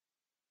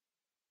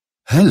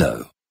 "Hello.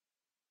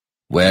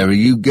 Where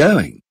are you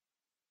going?"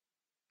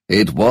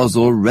 It was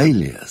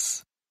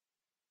Aurelius.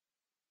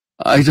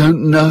 "I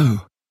don't know,"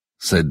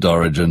 said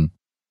Dorigen.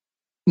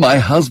 "My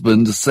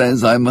husband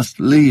says I must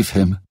leave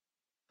him.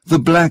 The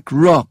black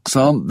rocks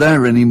aren't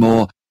there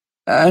anymore,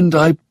 and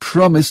I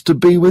promised to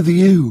be with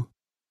you."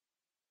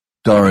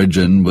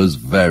 Dorigen was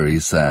very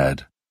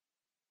sad.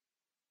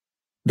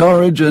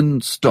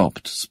 Dorigen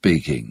stopped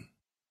speaking.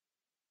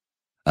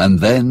 And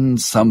then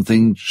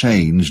something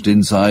changed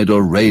inside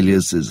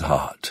Aurelius's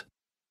heart.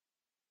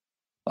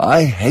 "I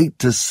hate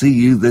to see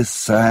you this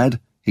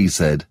sad," he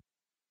said.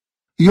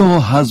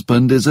 "Your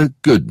husband is a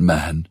good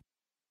man.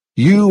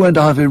 You and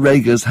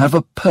Arviragus have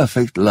a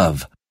perfect love.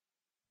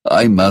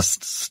 I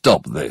must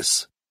stop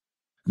this.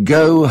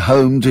 Go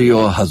home to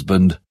your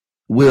husband.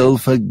 We'll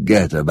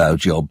forget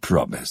about your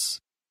promise."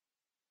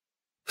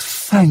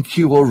 "Thank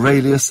you,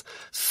 Aurelius,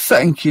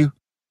 thank you.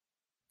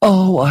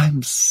 Oh,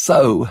 I'm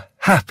so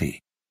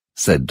happy,"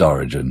 said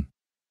Dorigen.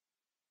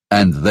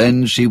 And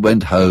then she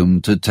went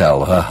home to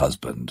tell her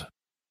husband.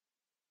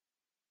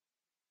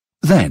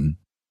 Then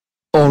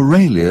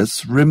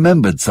Aurelius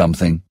remembered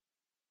something.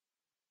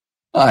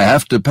 "I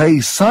have to pay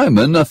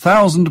Simon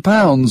 1,000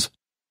 pounds,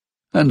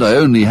 and I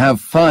only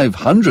have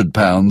 500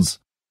 pounds.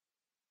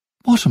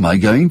 What am I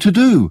going to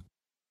do?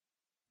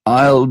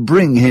 I'll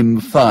bring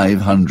him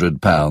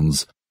 500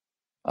 pounds.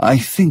 I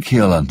think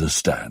he'll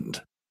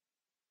understand."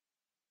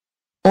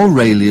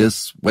 Aurelius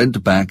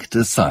went back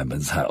to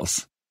Simon's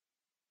house.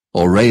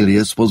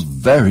 Aurelius was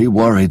very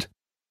worried.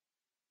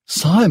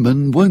 "Simon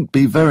won't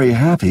be very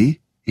happy,"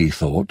 he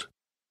thought.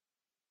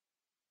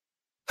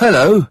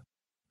 "Hello,"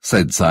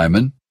 said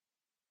Simon.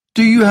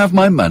 "Do you have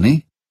my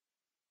money?"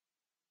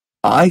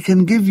 "I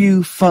can give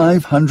you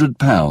 500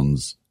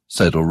 pounds,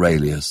 said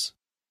Aurelius.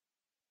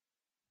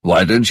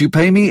 Why don't you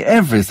pay me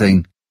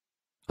everything?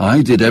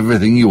 I did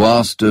everything you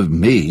asked of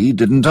me,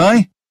 didn't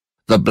I?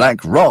 The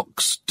black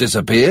rocks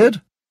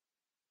disappeared."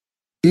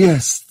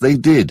 "Yes, they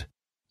did,"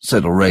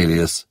 said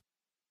Aurelius.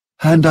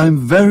 "And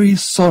I'm very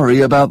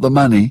sorry about the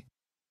money."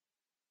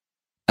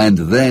 And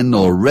then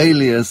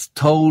Aurelius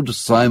told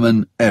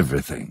Simon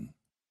everything.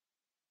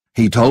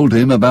 He told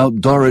him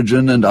about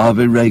Dorigen and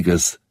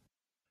Arviragus.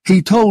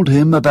 He told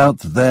him about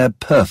their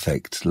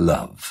perfect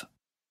love.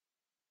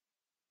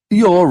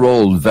 "You're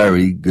all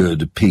very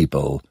good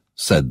people,"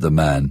 said the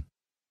man.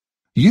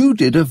 "You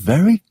did a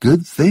very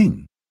good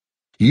thing.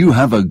 You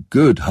have a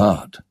good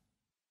heart.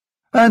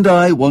 And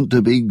I want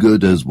to be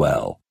good as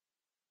well.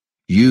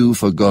 You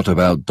forgot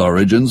about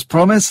Dorigen's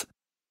promise,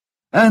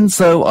 and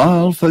so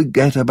I'll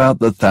forget about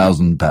the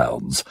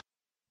 £1,000.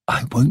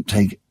 I won't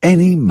take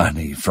any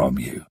money from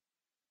you."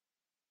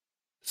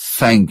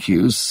 "Thank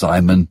you,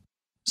 Simon,"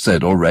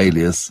 said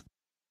Aurelius.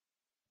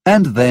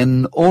 And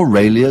then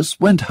Aurelius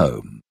went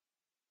home.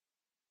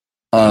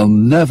 "I'll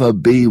never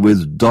be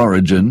with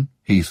Dorigen,"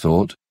 he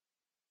thought,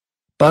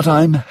 "but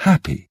I'm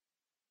happy,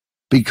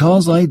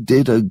 because I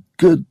did a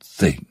good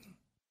thing."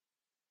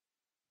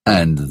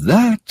 And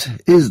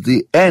that is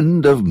the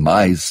end of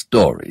my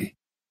story,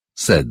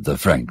 said the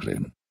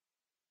Franklin.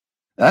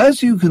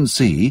 As you can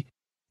see,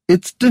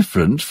 it's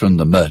different from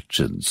the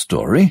merchant's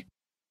story,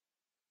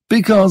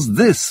 because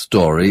this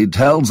story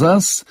tells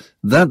us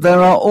that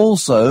there are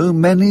also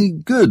many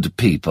good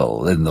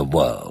people in the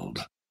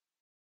world.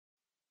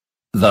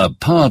 The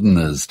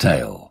Pardoner's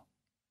Tale.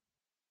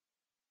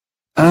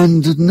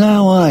 "And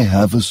now I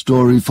have a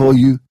story for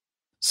you,"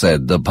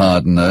 said the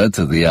pardoner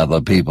to the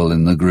other people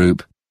in the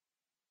group.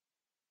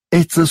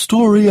 "It's a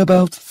story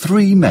about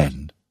 3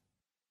 men.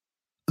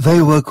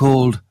 They were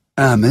called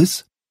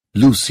Amis,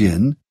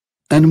 Lucien,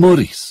 and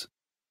Maurice.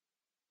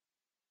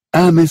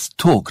 Amis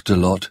talked a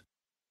lot.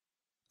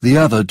 The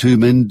other 2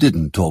 men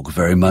didn't talk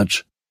very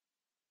much.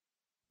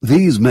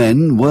 These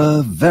men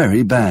were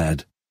very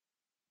bad.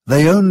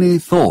 They only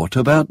thought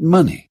about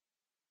money.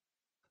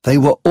 They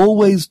were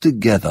always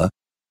together,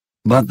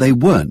 but they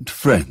weren't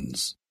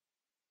friends.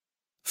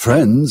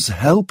 Friends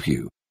help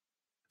you.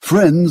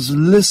 Friends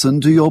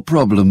listen to your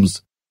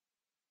problems.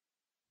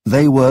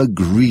 They were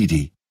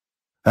greedy,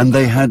 and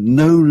they had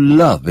no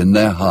love in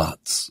their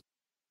hearts.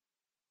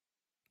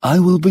 I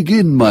will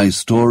begin my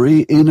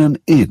story in an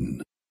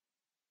inn.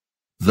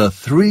 The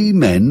 3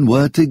 men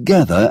were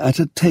together at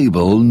a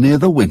table near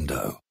the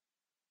window.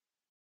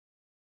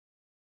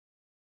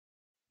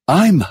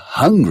 "I'm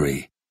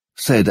hungry,"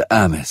 said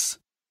Amis.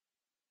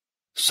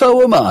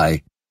 "So am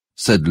I,"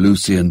 said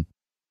Lucien.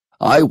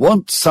 "I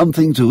want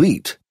something to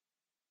eat."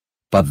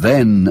 But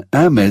then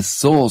Amis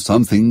saw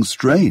something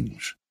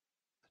strange.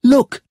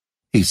 "Look,"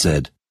 he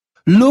said.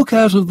 "Look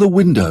out of the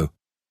window.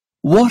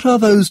 What are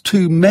those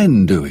 2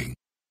 men doing?"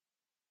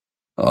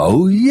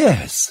 "Oh,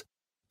 yes,"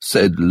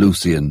 said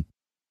Lucien.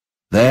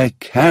 "They're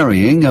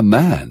carrying a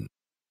man."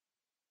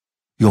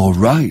 "You're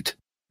right,"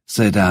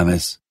 said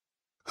Amis.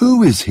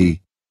 "Who is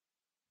he?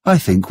 I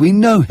think we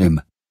know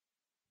him.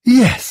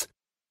 Yes,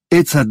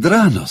 it's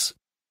Adranus."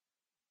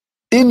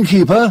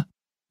 "Innkeeper,"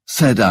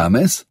 said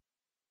Amis.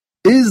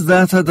 "Is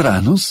that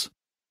Adranus?"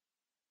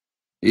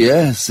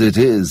 "Yes, it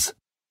is.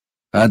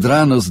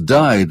 Adranus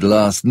died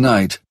last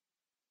night.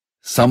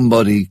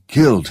 Somebody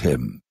killed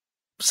him,"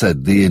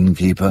 said the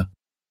innkeeper.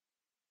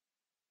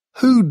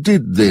 "Who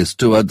did this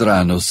to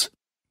Adranus?"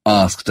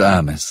 asked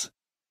Amis.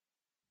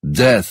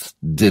 "Death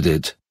did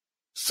it,"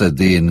 said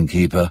the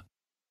innkeeper.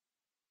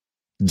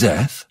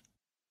 "Death?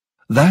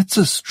 That's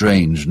a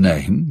strange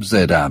name,"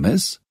 said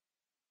Amis.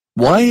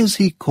 "Why is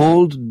he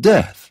called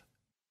Death?"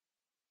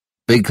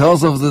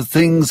 "Because of the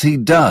things he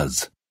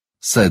does,"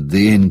 said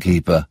the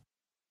innkeeper.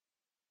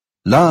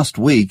 "Last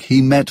week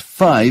he met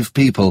 5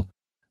 people,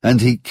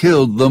 and he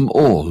killed them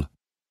all.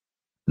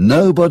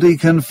 Nobody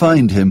can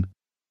find him.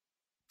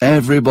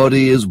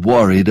 Everybody is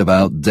worried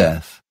about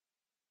Death."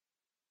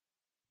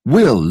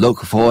 "We'll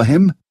look for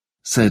him,"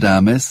 said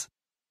Amis.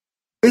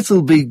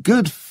 "It'll be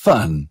good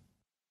fun.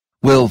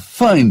 We'll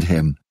find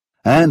him,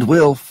 and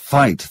we'll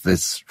fight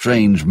this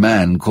strange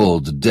man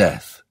called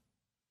Death."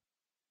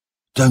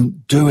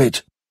 "Don't do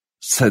it,"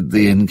 said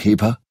the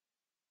innkeeper.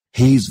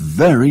 "He's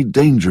very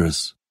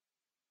dangerous."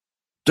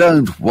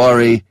 "Don't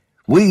worry,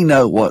 we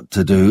know what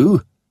to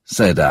do,"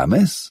 said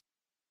Amis.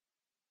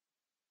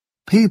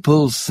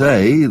 "People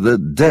say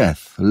that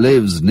Death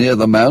lives near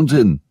the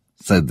mountain,"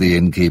 said the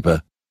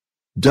innkeeper.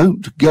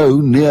 "Don't go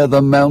near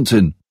the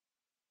mountain,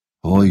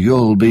 or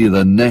you'll be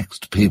the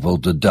next people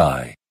to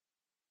die."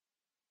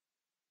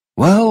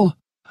 "Well,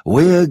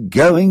 we're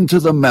going to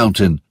the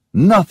mountain.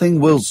 Nothing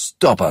will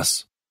stop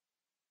us."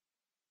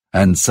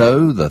 And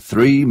so the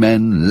 3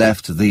 men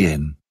left the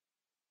inn,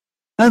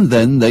 and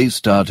then they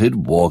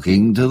started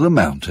walking to the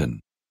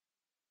mountain.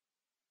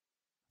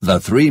 The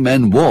 3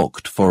 men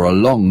walked for a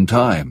long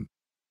time.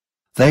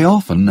 They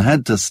often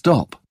had to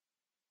stop.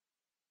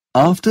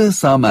 After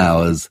some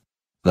hours,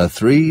 the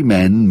 3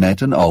 men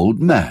met an old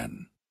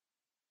man.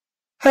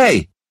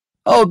 "Hey,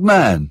 old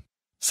man,"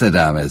 said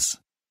Amis.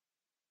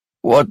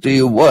 "What do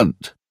you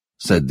want?"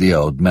 said the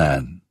old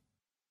man.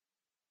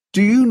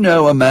 "Do you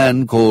know a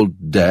man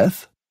called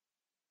Death?"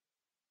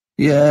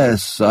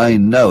 "Yes, I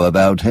know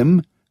about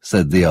him,"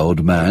 said the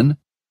old man.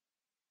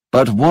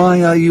 "But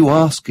why are you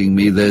asking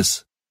me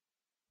this?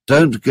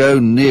 Don't go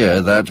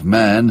near that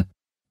man.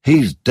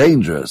 He's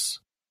dangerous."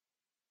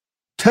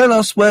 "Tell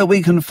us where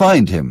we can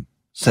find him,"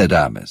 said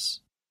Amos.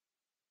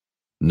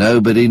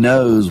 "Nobody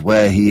knows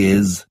where he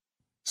is,"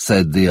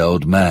 said the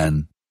old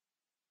man.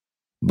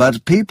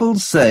 "But people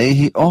say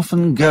he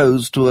often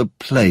goes to a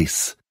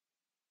place.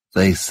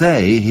 They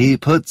say he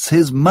puts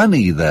his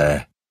money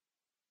there."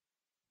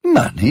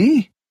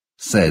 "Money?"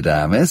 said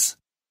Amos.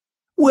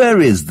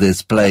 "Where is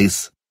this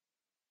place?"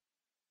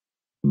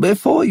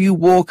 "Before you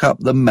walk up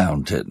the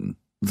mountain,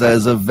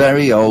 there's a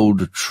very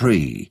old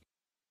tree.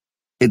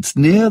 It's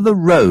near the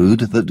road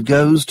that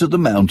goes to the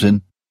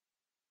mountain.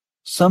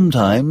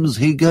 Sometimes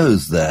he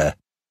goes there.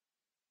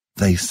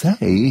 They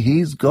say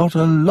he's got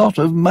a lot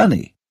of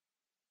money."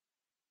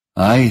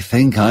 "I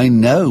think I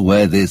know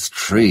where this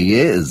tree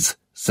is,"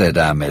 said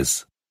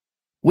Amos.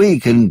 "We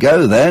can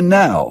go there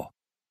now."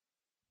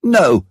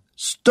 "No,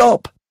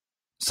 stop,"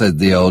 said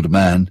the old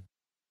man.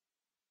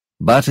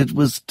 But it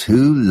was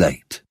too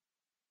late.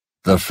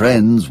 The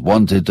friends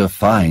wanted to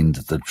find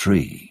the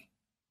tree.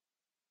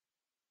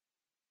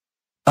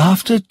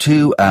 After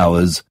 2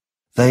 hours,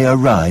 they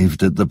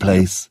arrived at the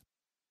place,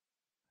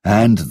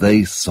 and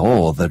they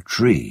saw the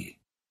tree.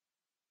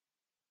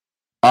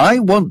 "I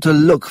want to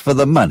look for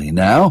the money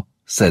now,"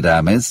 said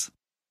Amos.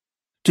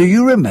 "Do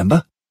you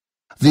remember?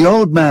 The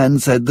old man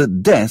said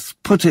that Death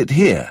put it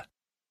here."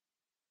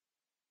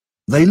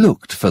 They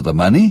looked for the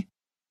money,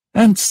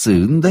 and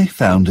soon they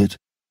found it.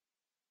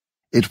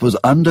 It was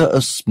under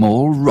a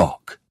small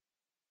rock.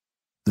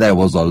 There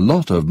was a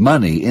lot of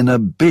money in a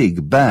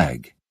big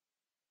bag.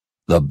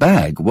 The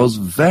bag was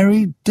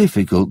very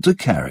difficult to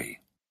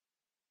carry.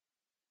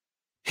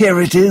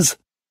 "Here it is!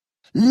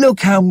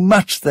 Look how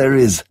much there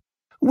is!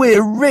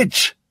 We're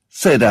rich!"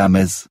 said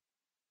Amos.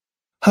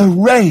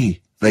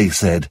 "Hooray!" they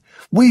said.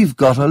 "We've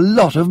got a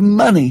lot of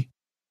money."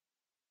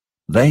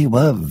 They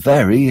were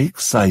very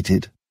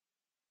excited.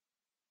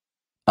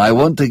 "I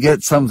want to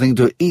get something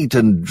to eat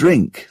and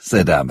drink,"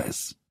 said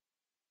Amos.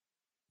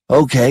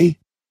 "Okay,"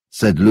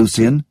 said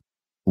Lucien.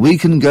 "We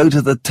can go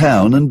to the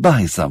town and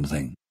buy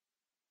something."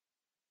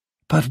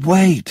 "But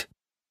wait,"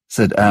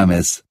 said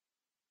Amos.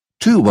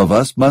 "Two of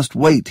us must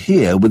wait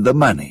here with the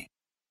money.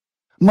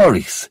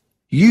 Maurice,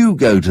 you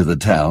go to the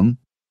town.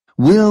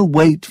 We'll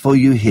wait for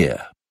you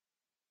here."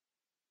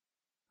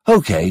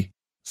 "Okay,"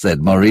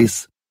 said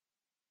Maurice,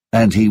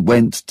 and he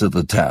went to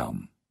the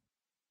town.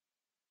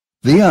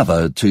 The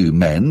other 2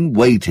 men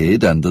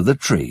waited under the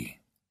tree.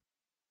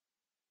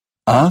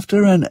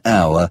 After an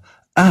hour,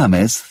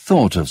 Amos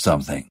thought of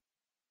something.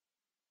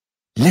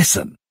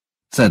 "Listen,"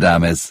 said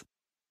Amos.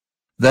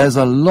 "There's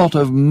a lot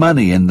of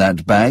money in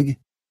that bag."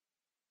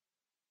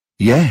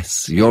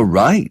 "Yes, you're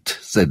right,"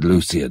 said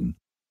Lucien.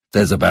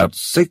 "There's about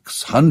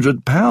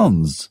 600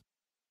 pounds.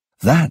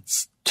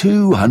 That's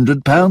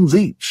 200 pounds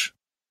each."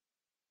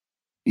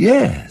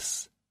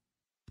 "Yes,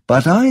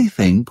 but I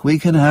think we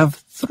can have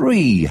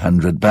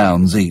 300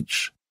 pounds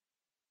each."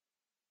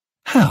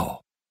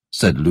 "How?"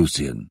 said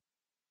Lucien.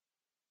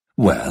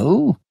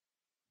 "Well,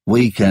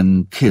 we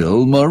can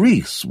kill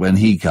Maurice when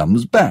he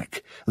comes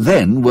back.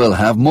 Then we'll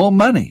have more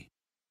money."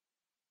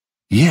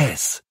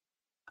 "Yes,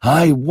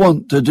 I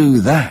want to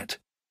do that,"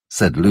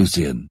 said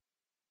Lucien.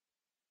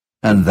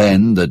 And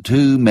then the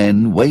 2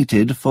 men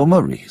waited for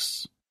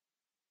Maurice.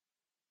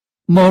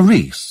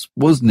 Maurice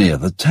was near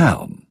the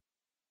town,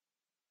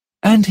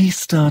 and he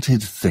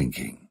started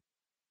thinking.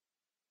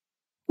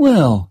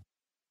 "Well,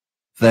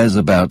 there's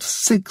about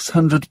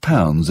 600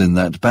 pounds in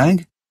that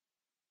bag.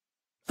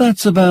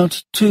 That's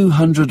about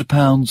 200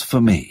 pounds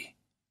for me.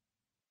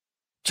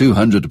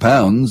 200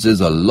 pounds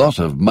is a lot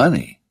of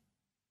money.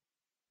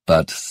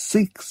 But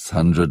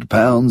 600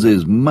 pounds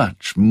is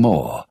much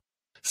more.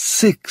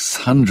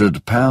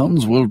 600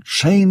 pounds will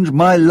change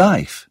my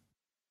life.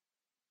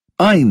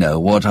 I know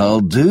what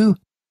I'll do.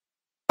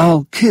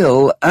 I'll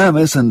kill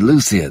Amos and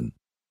Lucien.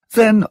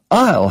 Then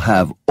I'll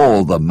have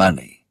all the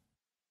money."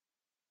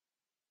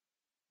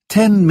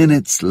 10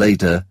 minutes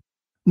later,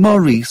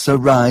 Maurice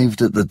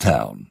arrived at the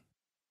town.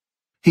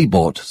 He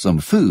bought some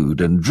food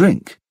and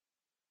drink,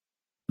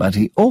 but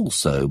he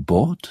also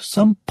bought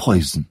some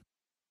poison.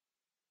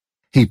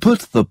 He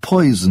put the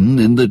poison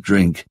in the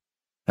drink,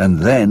 and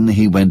then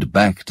he went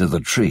back to the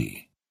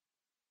tree.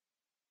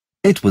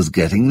 It was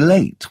getting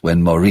late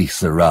when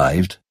Maurice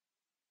arrived.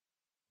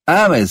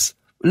 "Amos,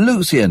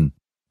 Lucien,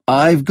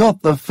 I've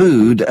got the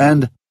food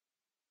and—"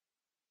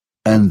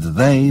 And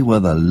they were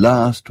the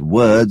last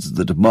words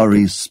that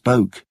Maurice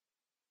spoke,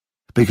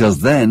 because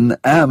then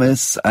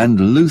Amos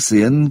and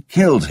Lucien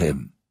killed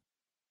him.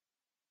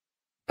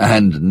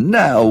 "And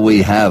now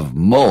we have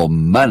more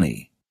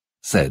money,"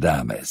 said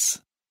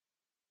Amos.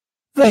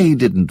 They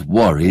didn't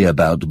worry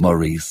about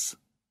Maurice.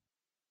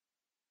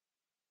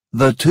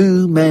 The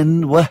 2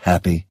 men were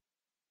happy.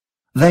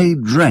 They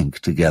drank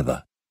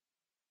together.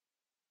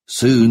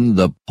 Soon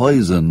the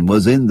poison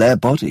was in their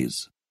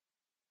bodies.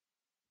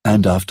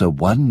 And after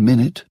 1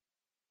 minute,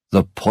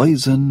 the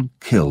poison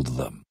killed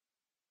them.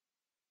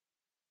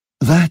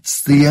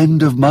 "That's the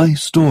end of my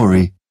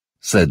story,"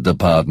 said the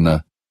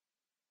partner.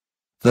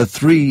 "The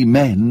 3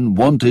 men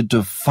wanted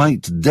to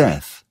fight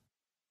death.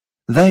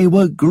 They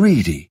were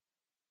greedy,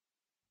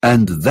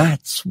 and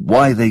that's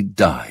why they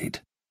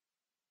died.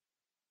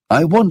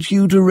 I want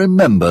you to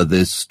remember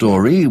this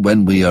story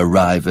when we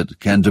arrive at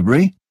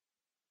Canterbury,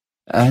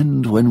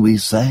 and when we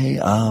say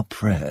our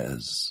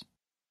prayers."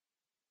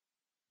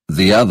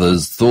 The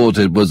others thought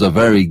it was a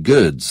very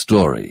good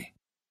story.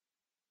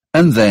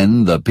 And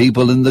then the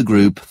people in the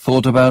group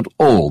thought about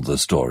all the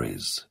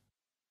stories.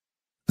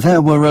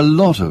 There were a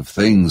lot of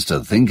things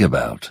to think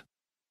about.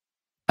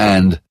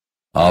 And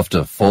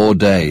after 4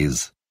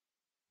 days,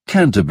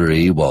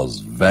 Canterbury was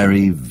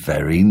very,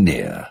 very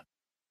near.